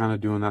and just kind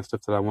of doing that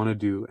stuff that I want to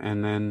do.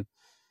 And then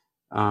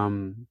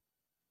um,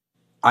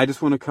 I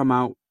just want to come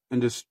out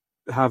and just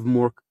have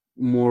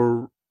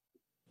more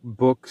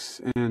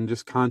books and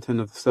just content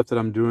of the stuff that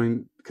I'm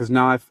doing, because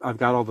now I've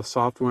got all the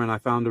software, and I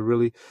found a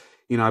really,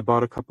 I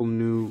bought a couple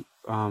new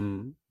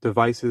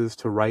devices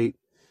to write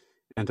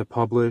and to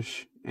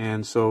publish,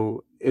 and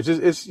so it's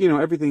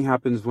everything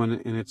happens when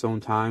in its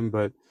own time.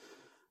 But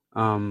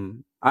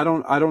I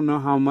don't know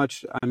how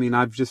much. I mean,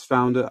 I've just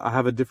found I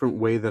have a different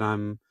way that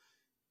I'm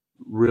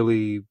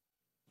really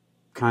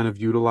kind of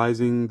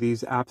utilizing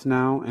these apps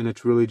now, and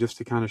it's really just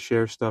to kind of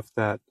share stuff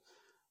that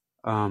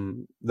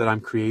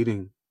I'm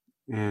creating.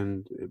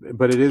 And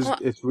but Well,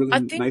 it's really I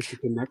nice to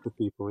think connect with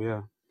people.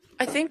 Yeah.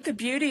 I think the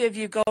beauty of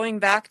you going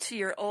back to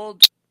your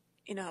old,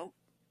 you know,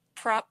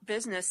 prop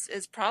business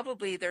is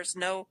probably there's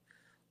no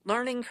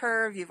learning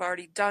curve. You've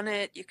already done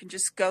it. You can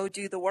just go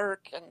do the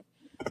work,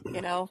 and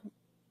you know,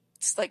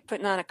 it's like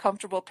putting on a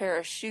comfortable pair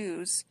of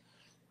shoes.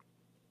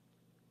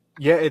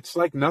 Yeah, it's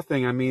like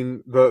nothing. I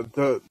mean,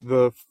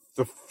 the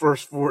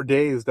first 4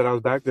 days that I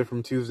was back there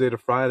from Tuesday to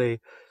Friday,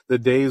 the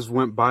days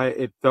went by.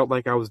 It felt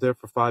like I was there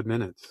for 5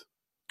 minutes.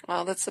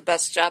 Well, that's the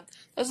best job.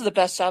 Those are the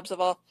best jobs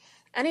of all.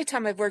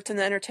 Anytime I've worked in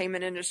the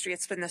entertainment industry,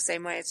 it's been the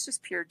same way. It's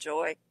just pure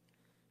joy.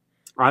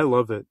 I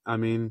love it. I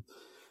mean,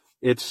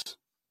 it's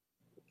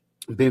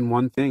been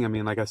one thing. I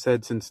mean, like I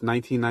said, since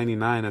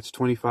 1999, that's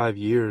 25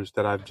 years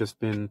that I've just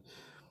been,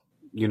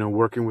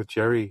 working with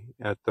Jerry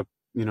at the,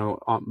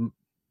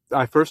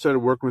 I first started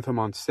working with him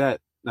on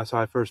set. That's how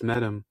I first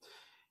met him.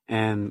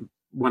 And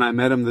when I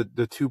met him,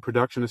 the two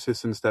production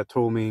assistants that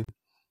told me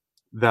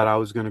that I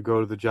was going to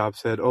go to the job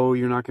said, "Oh,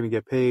 you're not going to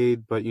get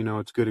paid, but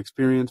it's good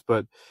experience."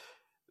 But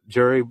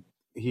Jerry,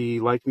 he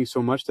liked me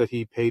so much that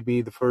he paid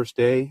me the first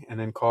day and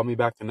then called me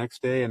back the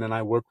next day. And then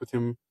I worked with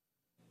him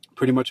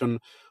pretty much on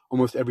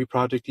almost every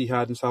project he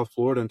had in South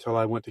Florida until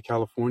I went to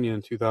California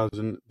in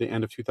the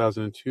end of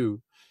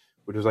 2002,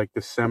 which was like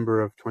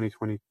December of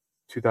 2020,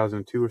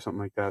 2002 or something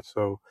like that.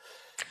 So,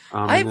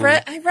 I and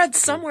read then, I read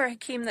somewhere,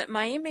 Hakeem, that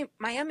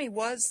Miami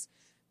was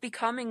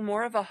becoming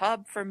more of a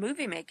hub for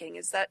movie making.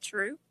 Is that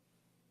true?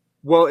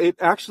 well, it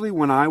actually,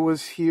 when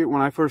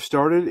I first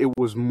started, it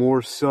was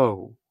more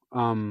so.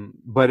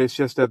 But it's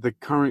just that the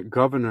current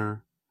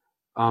governor,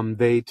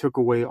 they took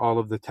away all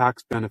of the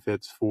tax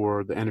benefits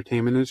for the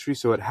entertainment industry,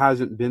 so it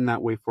hasn't been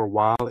that way for a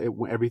while.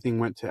 Everything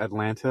went to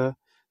Atlanta,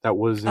 that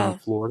was in Oh,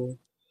 Florida,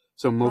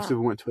 so most wow.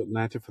 of it went to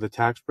Atlanta for the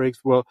tax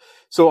breaks. Well,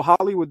 so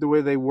Hollywood, the way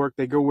they work,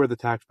 they go where the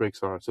tax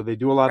breaks are. So they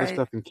do a lot of Right.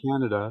 stuff in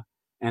Canada,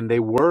 and they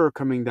were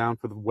coming down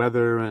for the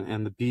weather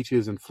and the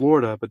beaches in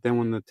Florida. But then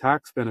when the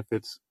tax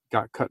benefits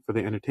got cut for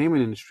the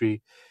entertainment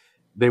industry,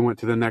 they went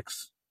to the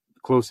next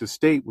closest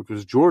state, which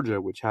was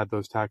Georgia, which had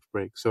those tax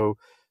breaks. So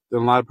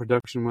then a lot of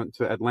production went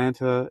to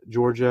Atlanta,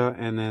 Georgia,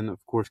 and then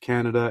of course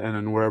Canada, and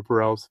then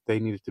wherever else they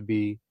needed to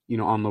be,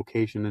 on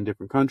location in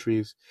different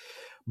countries.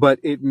 But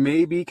it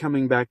may be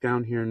coming back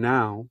down here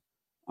now.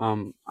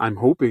 I'm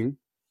hoping.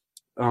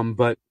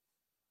 But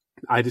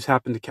I just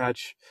happened to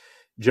catch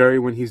Jerry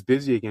when he's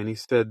busy again. He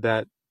said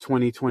that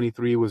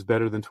 2023 was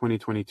better than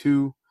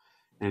 2022,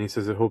 and he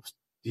says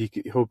he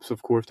hopes,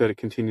 of course, that it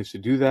continues to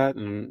do that,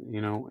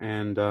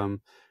 and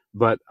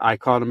but I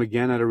caught him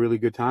again at a really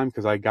good time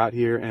because I got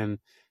here and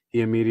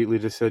he immediately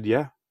just said,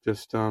 yeah,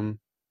 just come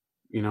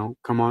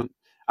on.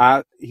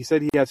 He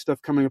said he had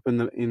stuff coming up in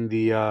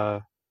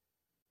the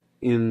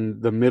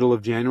middle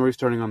of January,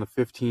 starting on the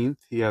 15th.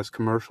 He has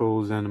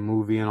commercials and a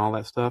movie and all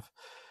that stuff.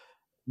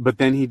 But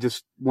then he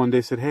just one day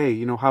said, "Hey,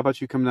 how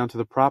about you come down to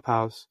the prop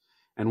house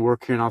and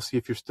work here, and I'll see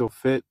if you're still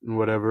fit and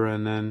whatever."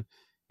 And then,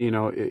 he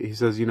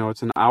says,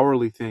 it's an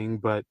hourly thing,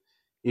 but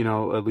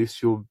at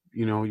least you'll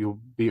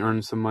be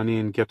earning some money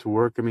and get to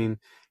work. I mean,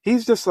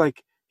 he's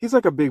like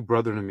a big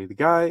brother to me. The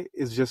guy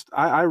is just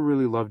I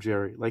really love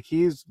Jerry. Like,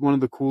 he's one of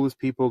the coolest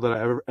people that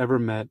I ever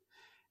met,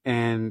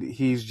 and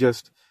he's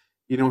just,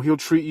 he'll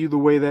treat you the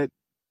way that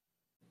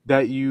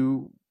by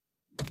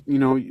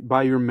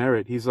your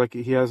merit. He has like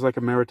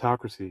a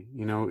meritocracy.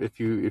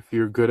 If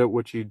you're good at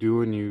what you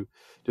do and you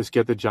just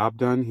get the job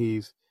done,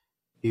 he's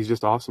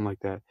just awesome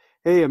like that.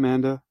 Hey,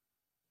 Amanda,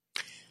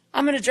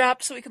 I'm gonna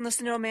drop so we can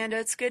listen to Amanda.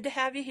 It's good to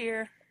have you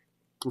here.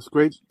 it's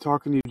great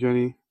talking to you,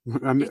 Jenny.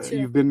 You too.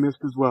 You've been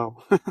missed as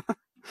well.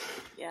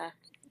 Yeah.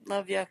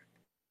 Love you.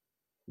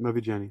 Love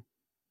you, Jenny.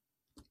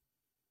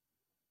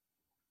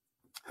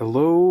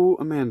 Hello,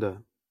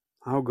 Amanda.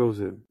 How goes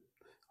it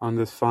on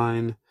this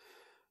fine?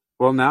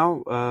 Well,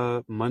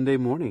 now Monday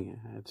morning.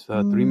 It's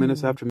 3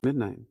 minutes Mm, after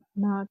midnight.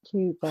 not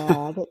too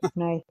bad. It's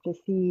nice to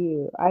see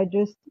you.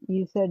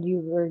 You said you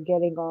were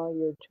getting all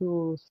your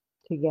tools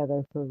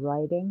together for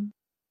writing.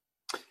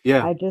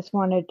 Yeah. I just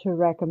wanted to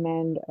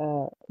recommend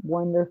a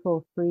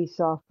wonderful free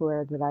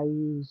software that I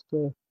used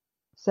with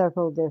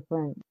several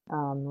different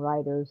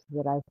writers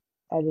that I've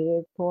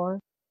edited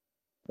for.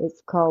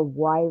 It's called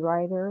Y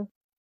Writer,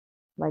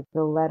 like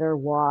the letter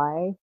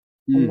Y,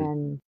 and Mm,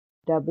 then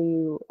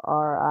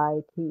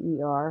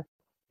WRITER.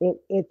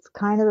 It's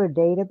kind of a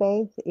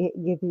database. It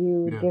yeah. gives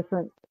you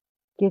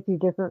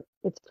different,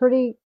 it's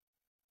pretty,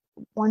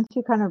 once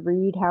you kind of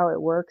read how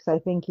it works, I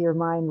think your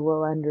mind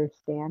will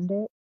understand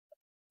it.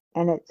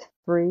 And it's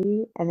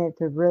free and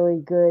it's a really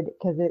good,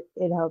 because it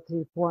helps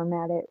you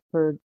format it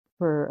for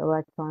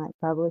electronic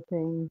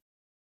publishing.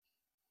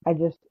 I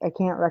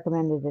can't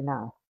recommend it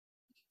enough.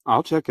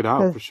 I'll check it out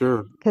Because for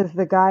sure.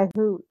 the guy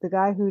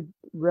who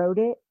wrote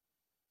it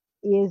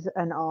is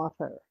an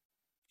author,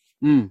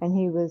 Mm. and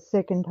he was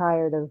sick and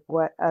tired of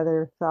what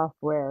other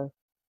software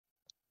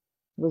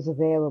was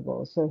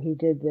available, so he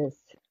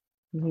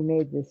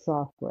made this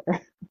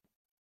software.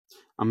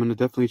 I'm gonna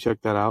definitely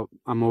check that out.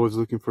 I'm always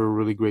looking for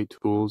really great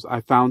tools. I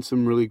found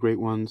some really great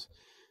ones.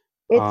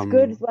 It's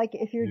good, Um, like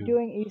yeah.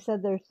 you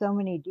said there's so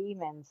many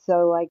demons,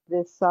 so like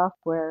this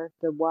software,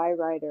 the Y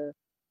Writer,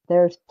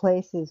 there's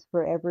places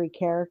for every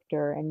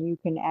character, and you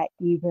can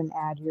even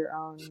add your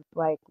own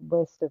like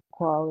list of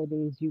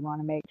qualities you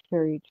want to make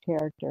sure each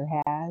character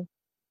has.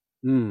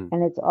 Mm.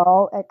 And it's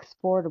all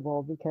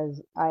exportable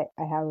because I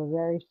have a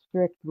very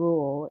strict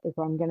rule. If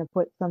I'm going to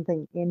put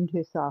something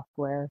into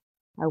software,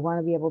 I want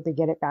to be able to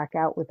get it back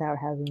out without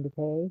having to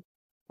pay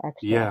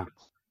extra. Yeah.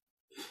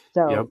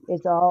 Yep. So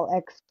it's all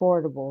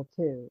exportable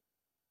too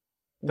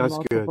in That's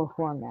good. multiple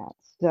formats.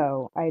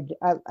 So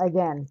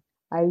again,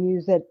 I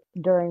use it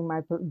during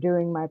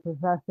doing my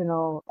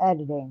professional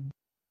editing.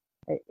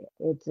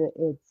 It's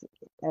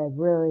a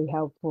really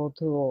helpful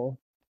tool,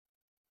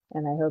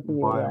 and I hope you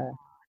Why?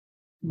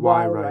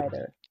 Why Y writer?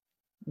 writer.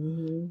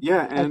 hmm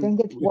Yeah, I and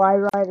think it's Y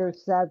Rider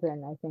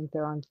 7. I think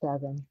they're on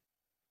 7.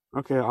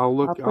 okay, I'll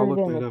look. I'll put I'll it look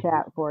in that the up.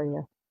 chat for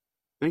you.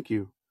 Thank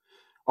you.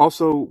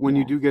 Also, when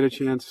you Yeah, do get a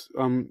chance,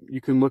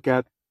 you can look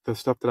at the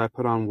stuff that I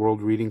put on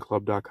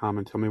worldreadingclub.com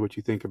and tell me what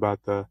you think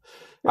about the.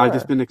 I've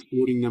just sure. been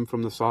exporting them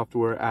from the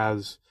software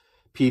as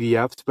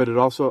PDFs, but it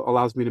also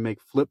allows me to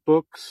make flip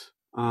books,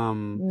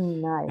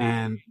 Nice.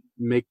 and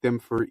make them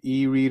for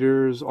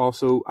e-readers.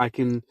 Also, I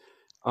can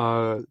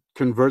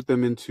convert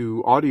them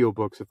into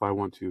audiobooks if I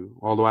want to,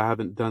 although I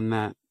haven't done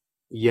that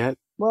yet.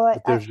 Well,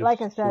 But there's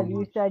like I just so said, you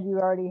much. said you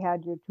already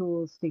had your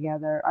tools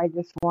together. I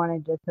just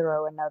wanted to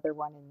throw another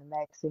one in the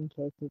mix in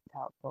case it's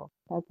helpful.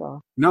 That's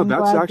all. No, I'm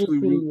that's glad to actually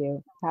see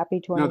you. Happy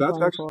no,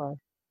 that's actually. 2024.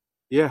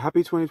 Yeah,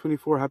 happy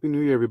 2024. Happy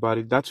New Year,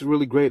 everybody. That's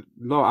really great.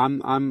 No,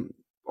 I'm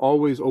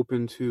always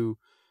open to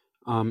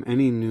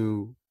any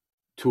new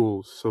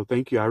tools. So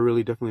thank you. I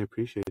really definitely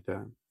appreciate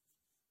that.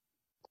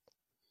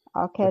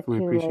 I'll catch Definitely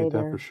you appreciate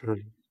that for later. sure.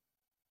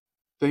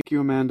 Thank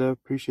you, Amanda.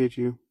 Appreciate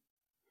you.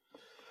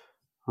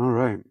 All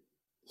right.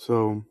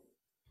 So,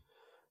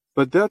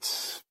 but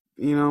that's,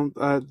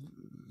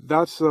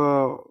 that's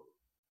a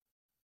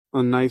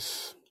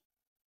nice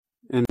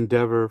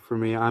endeavor for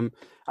me. I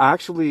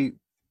actually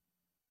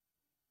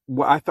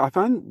what I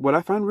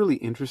find really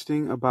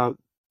interesting about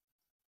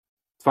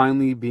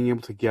finally being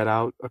able to get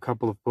out a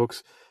couple of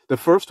books. The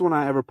first one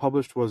I ever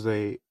published was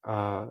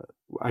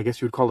I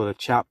guess you would call it a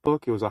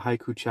chapbook. It was a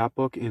haiku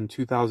chapbook in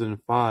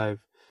 2005,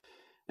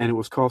 and it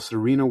was called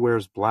Serena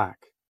Wears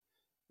Black.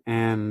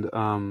 And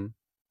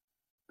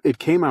it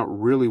came out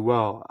really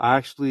well. I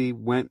actually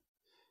went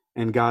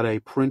and got a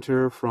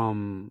printer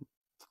from,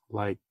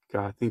 like,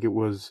 I think it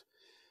was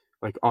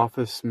like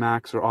Office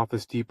Max or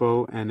Office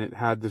Depot, and it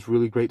had this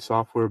really great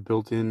software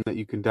built in that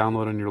you can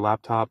download on your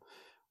laptop,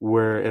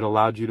 where it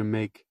allowed you to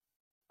make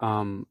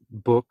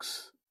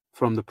books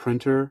from the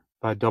printer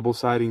by double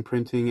siding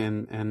printing,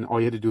 and all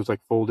you had to do was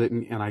like fold it,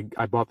 and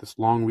I bought this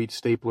long reach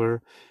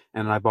stapler,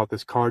 and I bought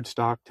this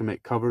cardstock to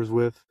make covers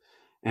with,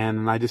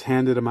 and I just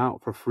handed them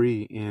out for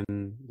free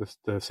in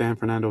the San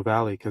Fernando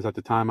Valley, because at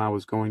the time I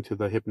was going to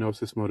the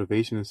Hypnosis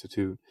Motivation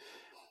Institute,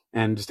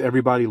 and just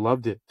everybody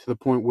loved it, to the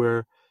point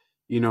where,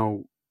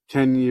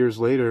 10 years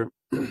later,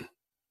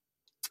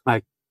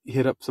 I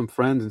hit up some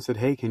friends and said,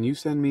 "Hey, can you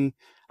send me?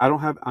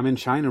 I'm in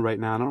China right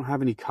now. I don't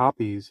have any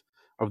copies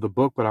of the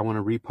book, but I want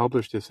to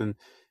republish this." And,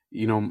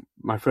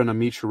 my friend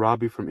Amit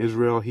Sharabi from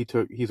Israel,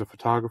 he's a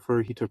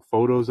photographer. He took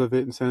photos of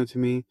it and sent it to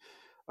me.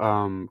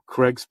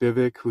 Craig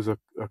Spivak, who's a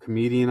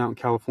comedian out in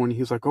California,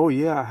 he's like, "Oh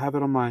yeah, I have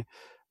it on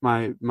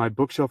my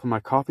bookshelf on my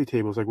coffee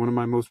table. It's like one of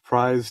my most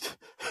prized,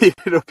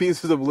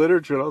 pieces of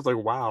literature." And I was like,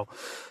 "Wow."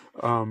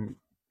 Um,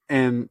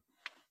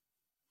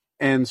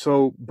 and,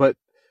 so, but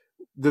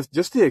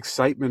just the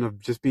excitement of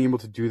just being able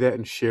to do that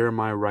and share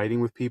my writing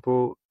with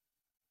people,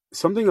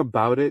 something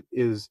about it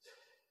is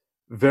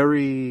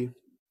very,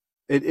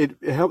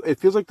 it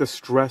feels like the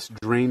stress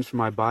drains from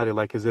my body,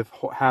 like as if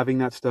having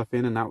that stuff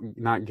in and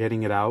not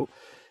getting it out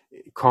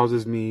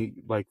causes me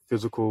like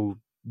physical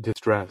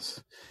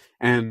distress.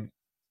 And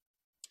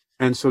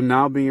so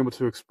now being able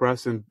to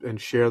express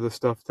and share the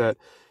stuff that,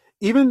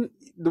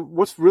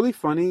 what's really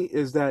funny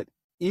is that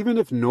even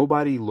if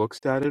nobody looks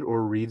at it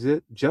or reads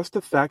it, just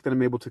the fact that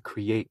I'm able to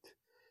create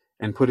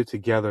and put it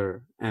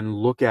together and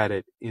look at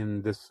it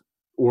in this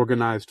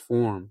organized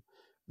form,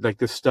 like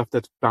this stuff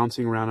that's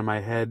bouncing around in my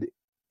head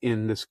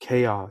in this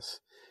chaos,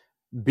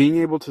 being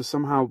able to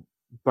somehow,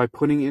 by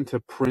putting it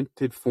into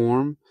printed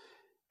form,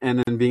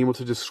 and then being able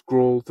to just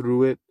scroll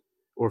through it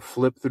or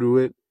flip through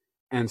it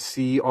and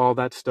see all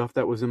that stuff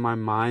that was in my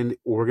mind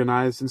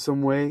organized in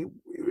some way,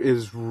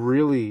 is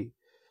really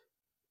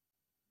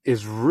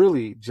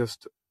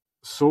just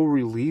so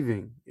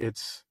relieving.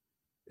 It's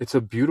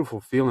a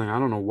beautiful feeling. I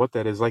don't know what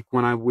that is. Like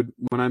when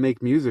I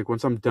make music,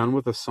 once I'm done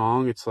with a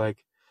song, it's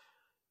like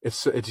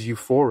it's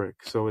euphoric.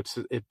 So it's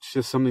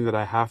just something that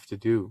I have to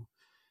do.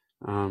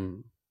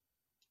 Um,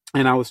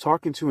 and I was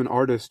talking to an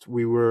artist.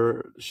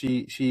 Her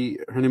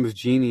name is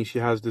Jeannie. She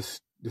has this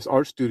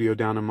art studio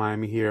down in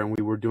Miami here, and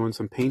we were doing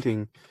some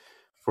painting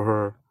for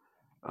her.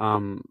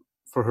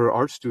 For her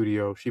art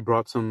studio, she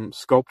brought some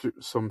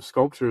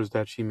sculptures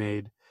that she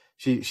made.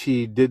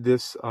 She did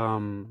this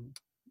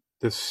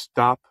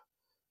stop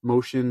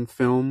motion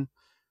film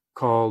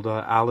called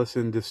Alice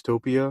in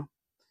Dystopia,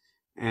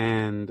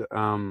 and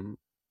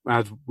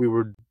as we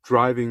were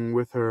driving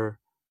with her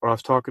or I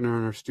was talking to her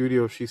in her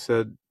studio. She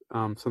said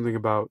something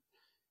about,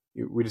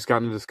 we just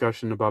got in a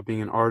discussion about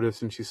being an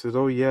artist, and she says,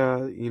 "Oh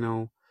yeah,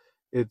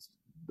 it's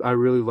I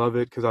really love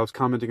it," because I was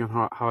commenting on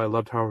how I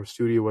loved how her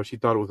studio was. She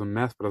thought it was a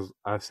mess, but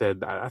I said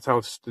that's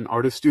how an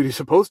artist studio is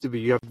supposed to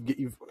be. It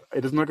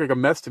doesn't look like a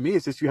mess to me.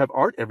 It's just you have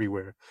art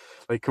everywhere,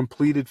 like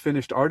completed,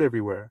 finished art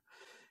everywhere.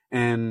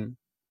 And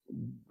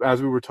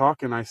as we were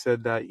talking, I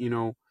said that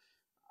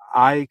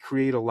I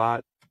create a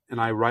lot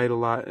and I write a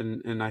lot,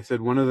 and I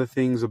said one of the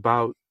things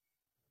about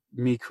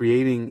me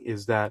creating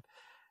is that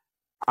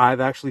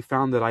I've actually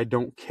found that I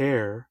don't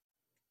care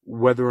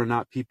whether or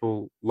not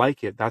people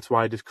like it. That's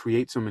why I just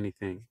create so many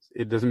things.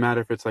 It doesn't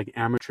matter if it's like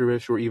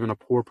amateurish or even a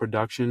poor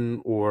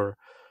production, or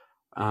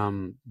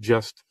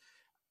just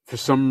for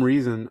some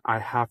reason I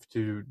have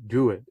to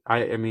do it.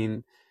 I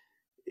mean,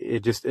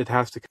 it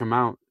has to come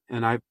out.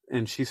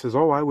 And she says,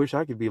 "Oh, I wish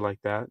I could be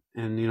like that."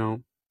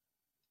 And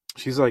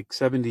she's like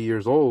 70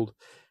 years old.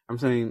 I'm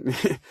saying,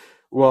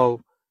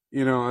 well,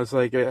 it's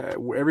like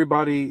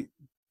everybody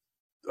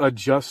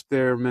adjust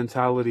their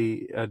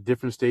mentality at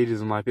different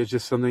stages in life. It's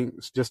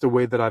just a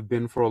way that I've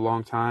been for a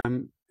long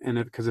time.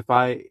 And because if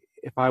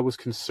I was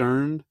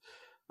concerned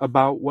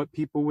about what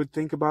people would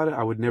think about it,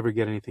 I would never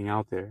get anything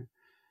out there.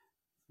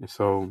 And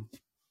so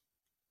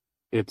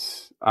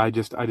I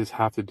just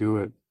have to do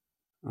it.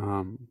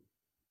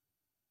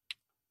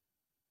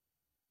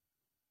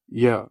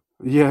 Yeah,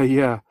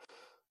 yeah.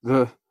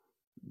 The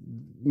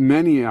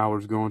many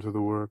hours going to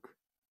the work.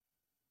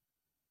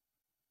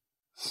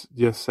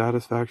 Yes,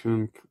 satisfaction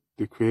in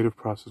the creative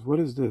process. What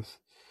is this?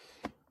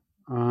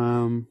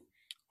 Oh,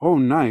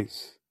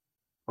 nice.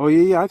 Oh,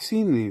 yeah, I've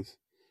seen these.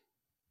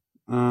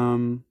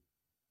 Oh,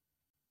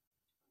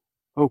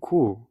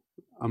 cool.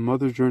 A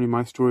Mother's Journey,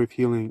 My Story of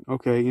Healing.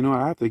 Okay,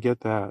 I have to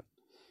get that.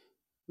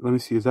 Let me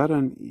see. Is that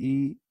an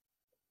E?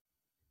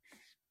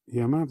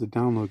 Yeah, I'm gonna have to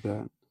download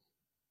that.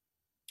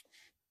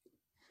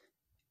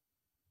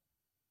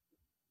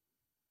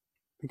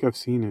 I think I've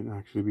seen it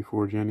actually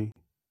before, Jenny.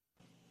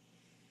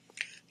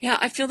 Yeah,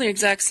 I feel the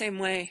exact same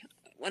way.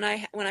 When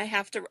I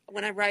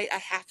write, I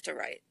have to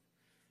write.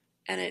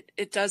 And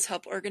it does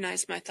help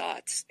organize my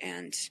thoughts.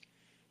 And,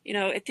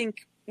 I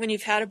think when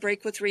you've had a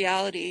break with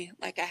reality,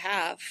 like I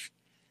have,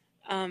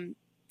 I'm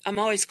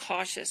always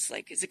cautious.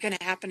 Like, is it going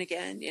to happen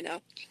again?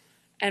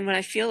 And when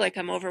I feel like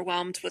I'm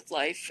overwhelmed with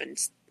life, and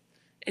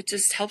it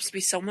just helps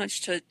me so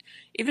much to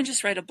even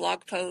just write a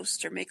blog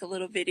post or make a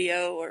little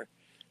video or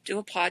do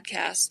a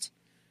podcast.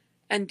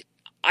 And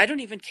I don't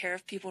even care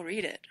if people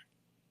read it.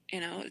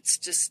 It's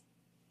just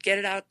get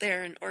it out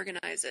there and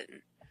organize it.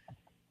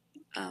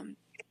 And,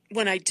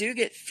 when I do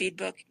get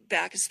feedback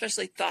back,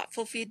 especially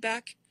thoughtful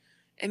feedback,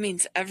 it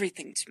means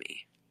everything to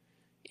me.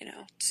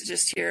 To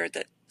just hear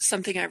that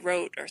something I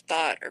wrote or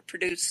thought or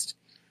produced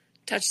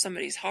touched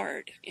somebody's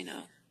heart,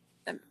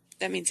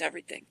 that means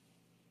everything.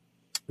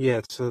 Yeah,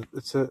 it's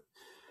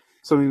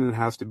something that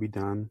has to be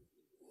done,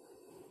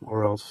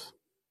 or else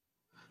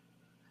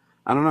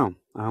I don't know.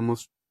 I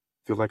almost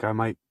feel like I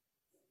might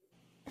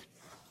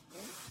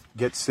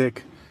get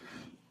sick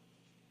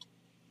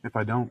if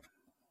I don't.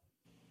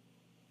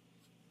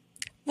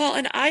 Well,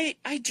 and I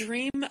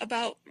dream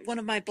about one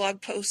of my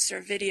blog posts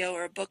or video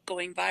or a book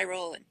going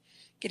viral and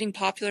getting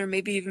popular,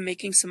 maybe even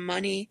making some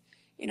money,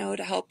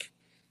 to help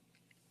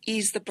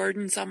ease the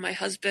burdens on my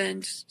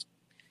husband.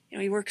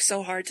 He works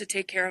so hard to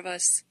take care of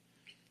us.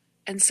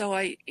 And so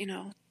I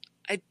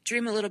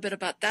dream a little bit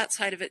about that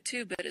side of it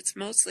too, but it's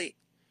mostly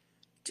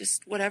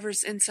just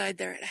whatever's inside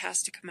there, it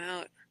has to come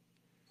out.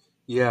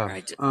 Yeah. Or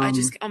I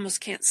just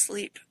almost can't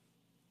sleep.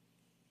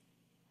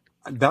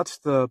 That's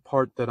the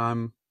part that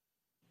I'm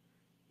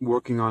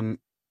working on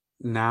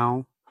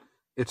now.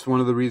 It's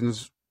one of the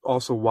reasons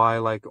also why,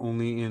 like,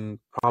 only in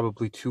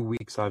probably 2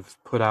 weeks I've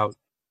put out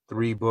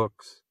 3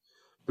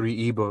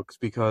 ebooks,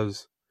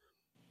 because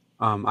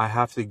I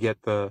have to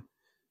get the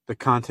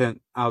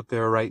content out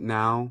there right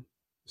now.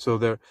 So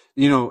they're,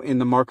 in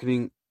the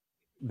marketing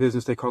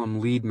business, they call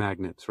them lead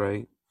magnets,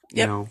 right?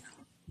 Yep.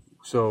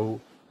 So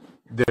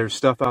there's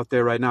stuff out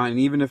there right now. And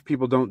even if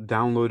people don't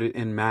download it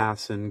in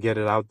mass and get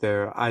it out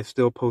there, I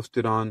still post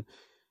it on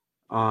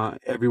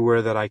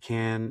everywhere that I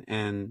can.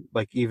 And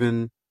like,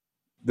 even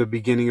the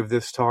beginning of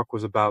this talk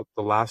was about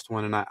the last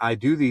one. And I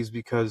do these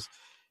because,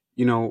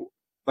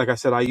 like I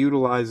said, I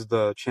utilize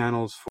the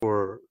channels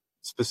for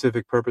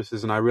specific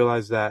purposes. And I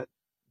realized that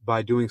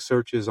by doing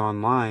searches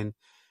online,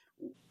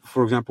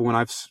 for example,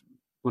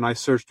 when I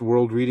searched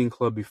World Reading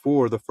Club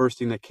before, the first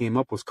thing that came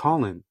up was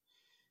Colin,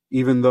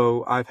 even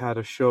though I've had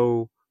a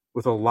show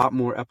with a lot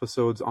more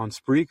episodes on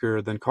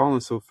Spreaker than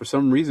Colin. So for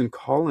some reason,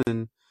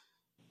 Colin,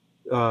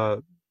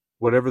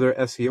 whatever their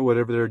SEO,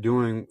 whatever they're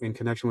doing in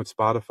connection with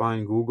Spotify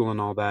and Google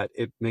and all that,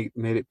 it made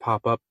it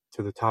pop up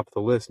to the top of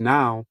the list.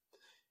 Now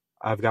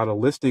I've got a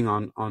listing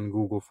on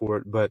Google for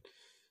it, but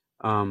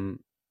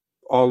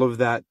all of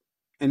that,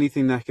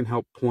 anything that can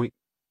help point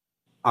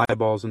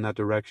eyeballs in that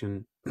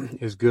direction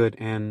is good.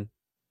 And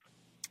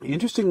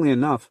interestingly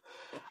enough,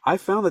 I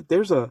found that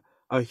there's a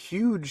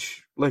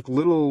huge, like,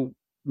 little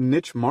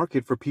niche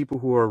market for people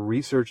who are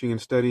researching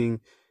and studying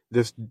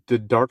the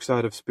dark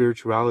side of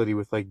spirituality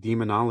with like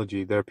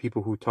demonology. There are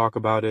people who talk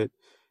about it,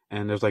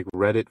 and there's like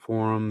Reddit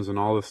forums and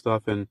all this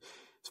stuff, and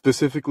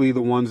specifically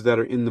the ones that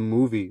are in the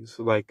movies,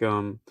 like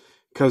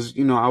because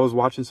I was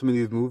watching some of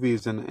these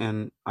movies,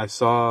 and I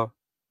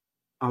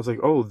was like,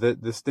 oh,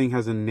 that this thing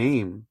has a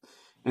name,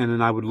 and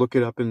then I would look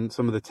it up in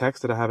some of the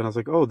text that I have, and I was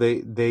like, oh,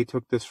 they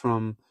took this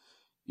from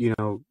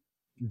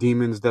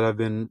demons that have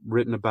been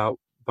written about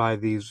by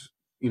these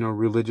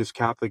religious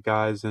Catholic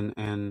guys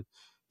and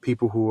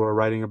people who are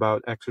writing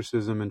about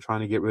exorcism and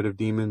trying to get rid of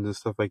demons and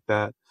stuff like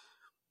that.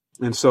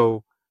 And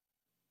so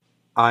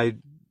I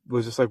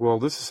was just like, well,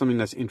 this is something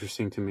that's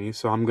interesting to me,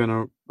 so I'm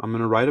gonna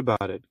write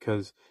about it,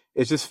 because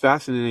it's just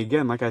fascinating.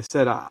 Again, like I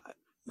said,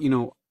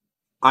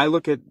 I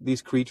look at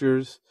these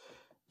creatures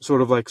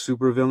sort of like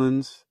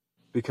supervillains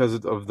because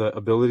of the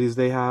abilities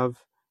they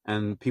have,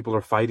 and people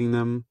are fighting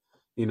them.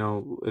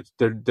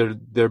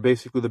 They're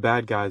basically the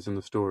bad guys in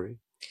the story,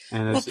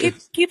 and Well,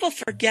 it's people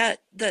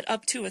forget that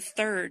up to a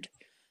third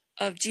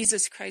of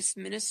Jesus Christ's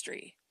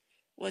ministry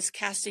was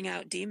casting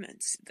out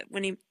demons. That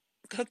when he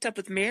hooked up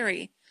with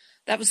Mary,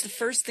 that was the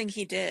first thing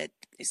he did.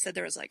 He said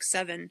there was like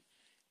 7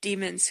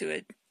 demons who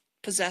had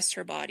possessed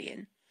her body,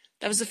 and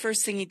that was the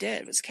first thing he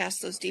did, was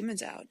cast those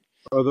demons out.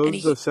 are And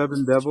those the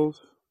 7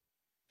 devils?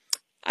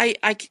 I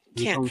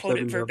You can't call them quote it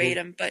 7 devils?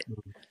 verbatim, but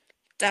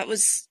that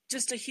was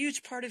just a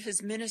huge part of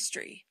his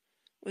ministry,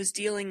 was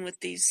dealing with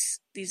these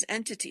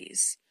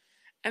entities.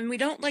 And we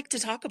don't like to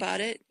talk about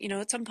it.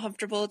 It's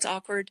uncomfortable, it's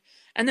awkward.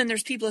 And then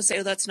there's people who say,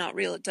 oh, that's not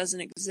real, it doesn't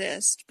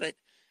exist. But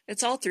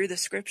it's all through the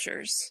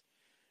scriptures.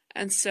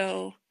 And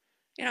so,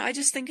 I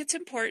just think it's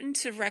important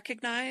to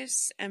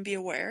recognize and be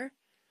aware.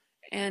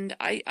 And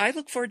I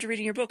look forward to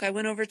reading your book. I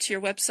went over to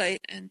your website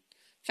and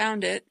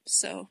found it.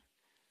 So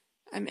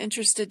I'm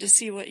interested to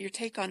see what your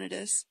take on it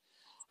is.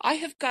 I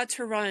have got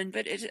to run,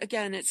 but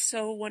it's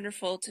so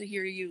wonderful to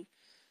hear you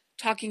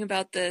talking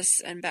about this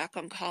and back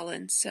on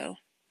Colin. So,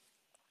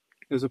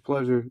 It was a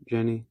pleasure,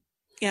 Jenny.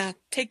 yeah,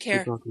 take Good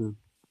care. talking to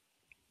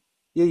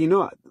you.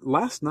 Yeah,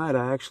 last night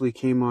I actually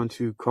came on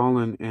to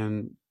Colin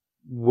and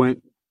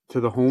went to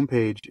the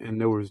homepage,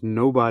 and there was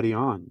nobody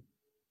on.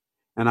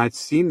 And I'd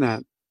seen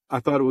that. I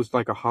thought it was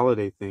like a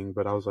holiday thing,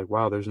 but I was like,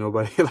 wow, there's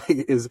nobody.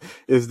 Like, is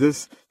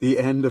this the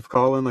end of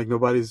Colin? Like,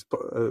 nobody's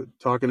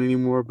talking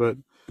anymore? But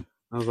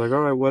I was like,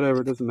 all right,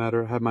 whatever. It doesn't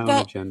matter. I have my own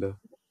Well, agenda.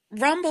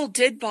 Rumble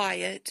did buy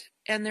it,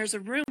 and there's a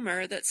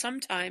rumor that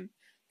sometime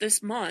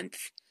this month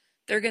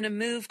they're going to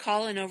move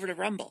Colin over to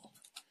Rumble.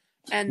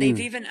 And they've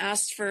even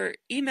asked for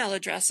email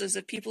addresses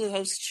of people who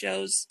host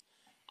shows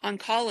on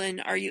Colin.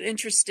 Are you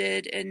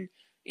interested in,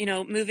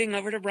 moving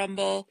over to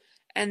Rumble?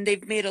 And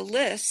they've made a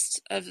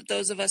list of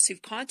those of us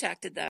who've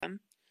contacted them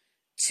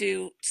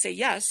to say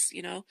yes.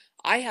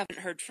 I haven't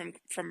heard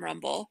from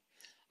Rumble.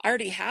 I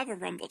already have a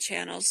Rumble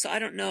channel, so I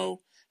don't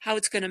know how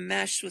it's going to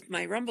mesh with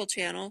my Rumble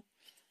channel.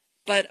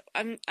 But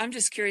I'm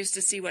just curious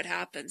to see what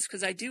happens,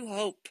 because I do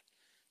hope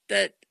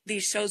that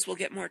these shows will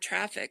get more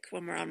traffic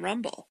when we're on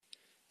Rumble.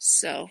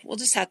 So we'll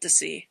just have to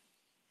see.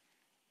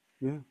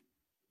 Yeah.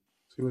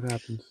 See what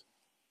happens.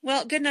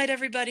 Well, good night,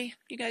 everybody.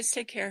 You guys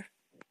take care.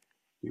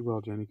 Be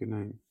well, Jenny. Good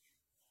night.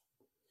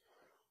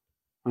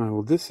 All right.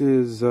 Well, this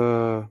is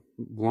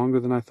longer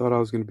than I thought I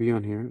was going to be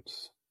on here.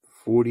 It's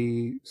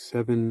 48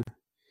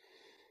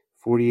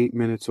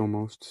 minutes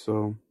almost.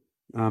 So,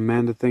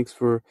 Amanda, thanks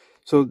for.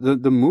 So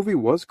the movie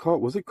was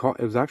it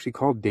was actually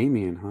called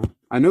Damien, huh?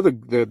 I know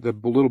the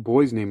little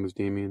boy's name was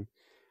Damien.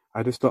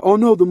 I just thought, oh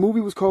no, the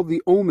movie was called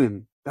The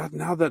Omen.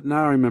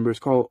 Now I remember, it's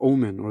called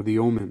Omen, or The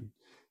Omen.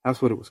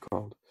 That's what it was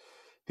called,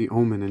 The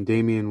Omen. And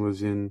Damien was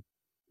the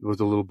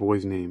little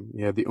boy's name.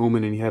 Yeah, The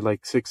Omen, and he had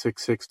like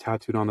 666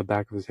 tattooed on the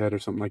back of his head or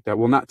something like that.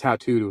 Well, not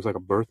tattooed; it was like a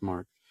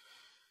birthmark.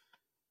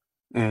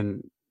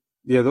 And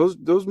yeah, those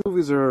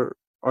movies are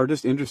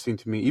just interesting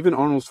to me. Even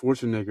Arnold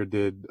Schwarzenegger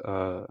did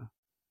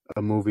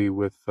a movie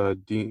with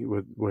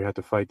where he had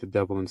to fight the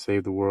devil and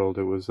save the world.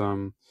 It was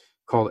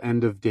called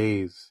End of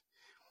Days.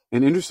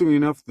 And interestingly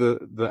enough,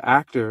 the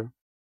actor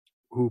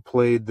who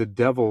played the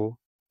devil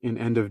in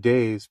End of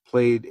Days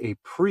played a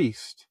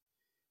priest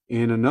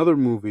in another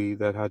movie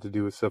that had to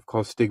do with stuff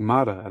called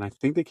Stigmata, and I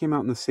think they came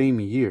out in the same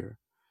year.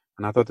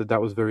 And I thought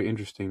that was very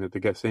interesting, that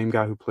the same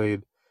guy who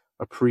played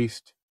a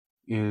priest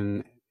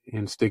in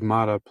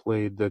Stigmata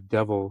played the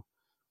devil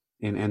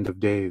in End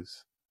of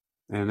Days.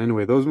 And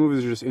anyway, those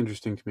movies are just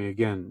interesting to me.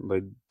 Again,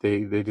 like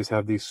they just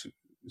have these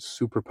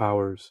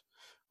superpowers,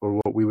 or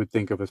what we would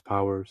think of as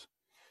powers.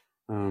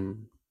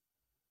 And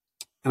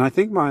I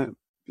think my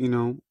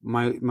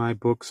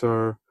books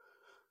are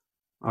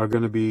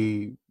going to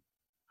be.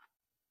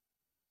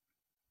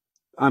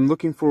 I'm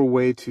looking for a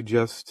way to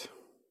just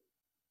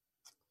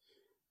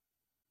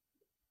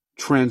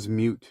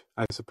transmute,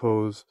 I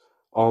suppose,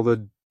 all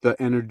the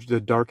energy, the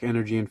dark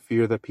energy and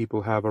fear that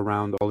people have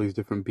around all these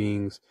different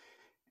beings,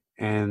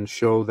 and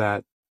show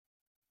that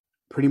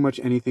pretty much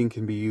anything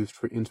can be used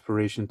for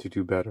inspiration to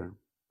do better.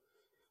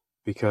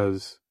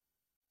 Because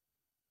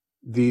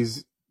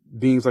these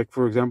beings, like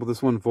for example,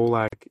 this one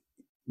Volak,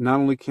 not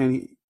only can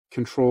he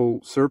control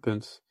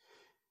serpents,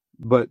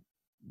 but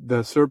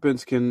the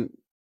serpents can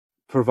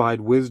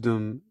provide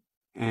wisdom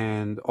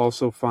and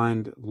also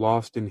find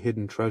lost and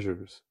hidden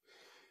treasures.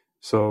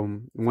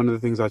 So one of the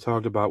things I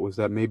talked about was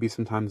that maybe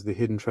sometimes the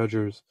hidden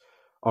treasures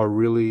are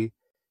really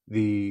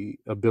the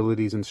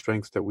abilities and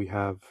strengths that we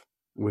have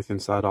with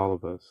inside all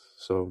of us.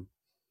 So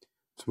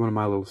it's one of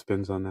my little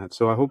spins on that.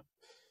 So I hope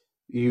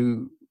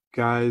you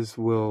guys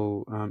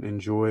will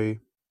enjoy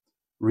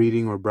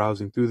reading or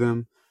browsing through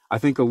them. I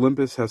think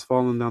Olympus Has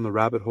Fallen Down the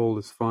Rabbit Hole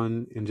is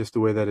fun in just the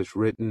way that it's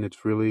written.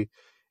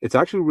 It's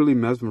actually really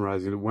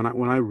mesmerizing. When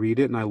I read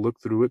it and I look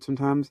through it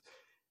sometimes,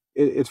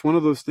 it's one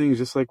of those things,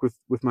 just like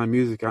with my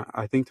music,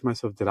 I think to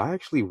myself, did I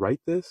actually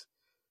write this?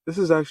 This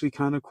is actually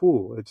kind of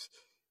cool. It's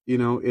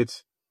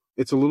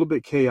a little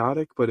bit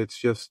chaotic, but it's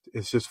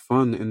just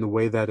fun in the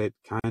way that it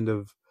kind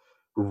of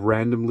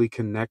randomly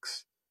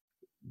connects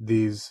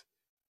these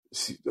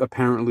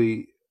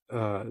apparently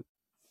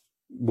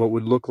what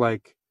would look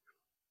like,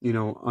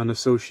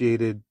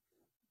 unassociated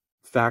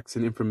facts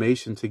and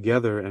information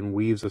together and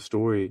weaves a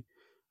story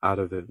out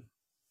of it.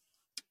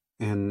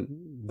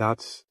 And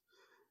that's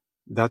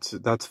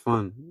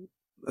fun.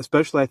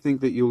 Especially I think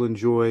that you'll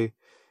enjoy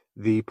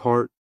the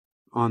part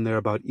on there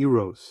about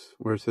Eros,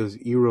 where it says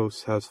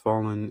Eros has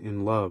fallen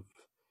in love,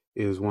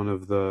 is one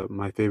of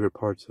my favorite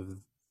parts of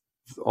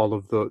all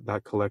of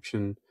that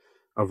collection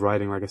of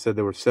writing. Like I said,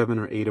 there were 7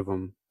 or 8 of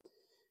them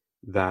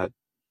that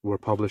were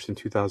published in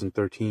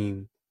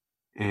 2013,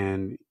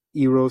 and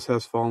Eros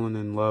Has Fallen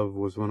in Love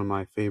was one of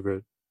my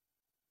favorite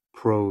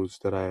prose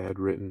that I had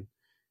written.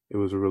 It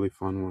was a really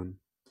fun one.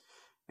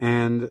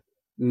 And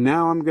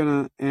now I'm going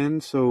to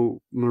end.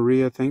 So,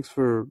 Maria, thanks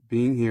for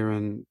being here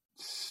and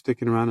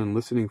sticking around and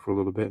listening for a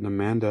little bit. And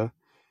Amanda,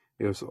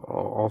 it was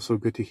also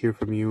good to hear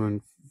from you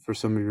and for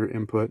some of your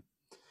input.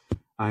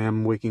 I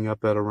am waking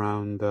up at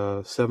around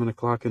 7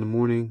 o'clock in the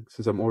morning.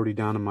 Since I'm already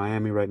down in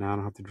Miami right now, I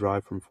don't have to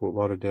drive from Fort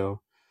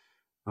Lauderdale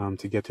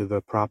to get to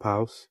the prop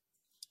house.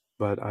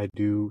 But I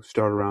do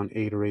start around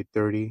 8 or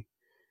 8:30.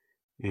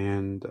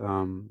 And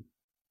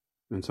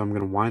so I'm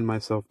going to wind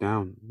myself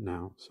down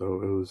now.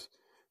 So it was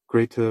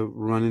great to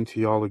run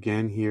into y'all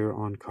again here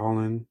on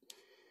Callin.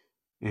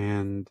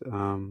 And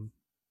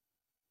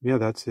yeah,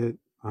 that's it.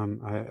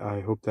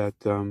 I hope that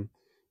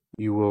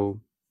you will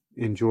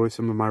enjoy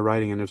some of my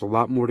writing, and there's a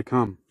lot more to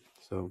come.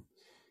 So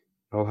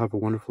y'all have a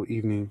wonderful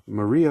evening.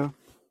 Maria,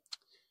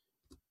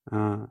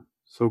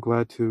 so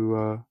glad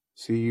to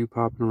see you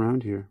popping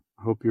around here.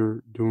 I hope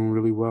you're doing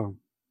really well.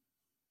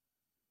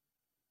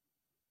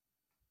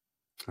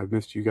 I've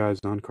missed you guys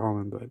on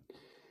Callin, but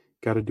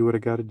got to do what I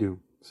got to do.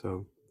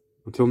 So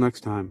until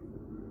next time,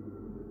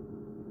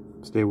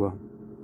 stay well.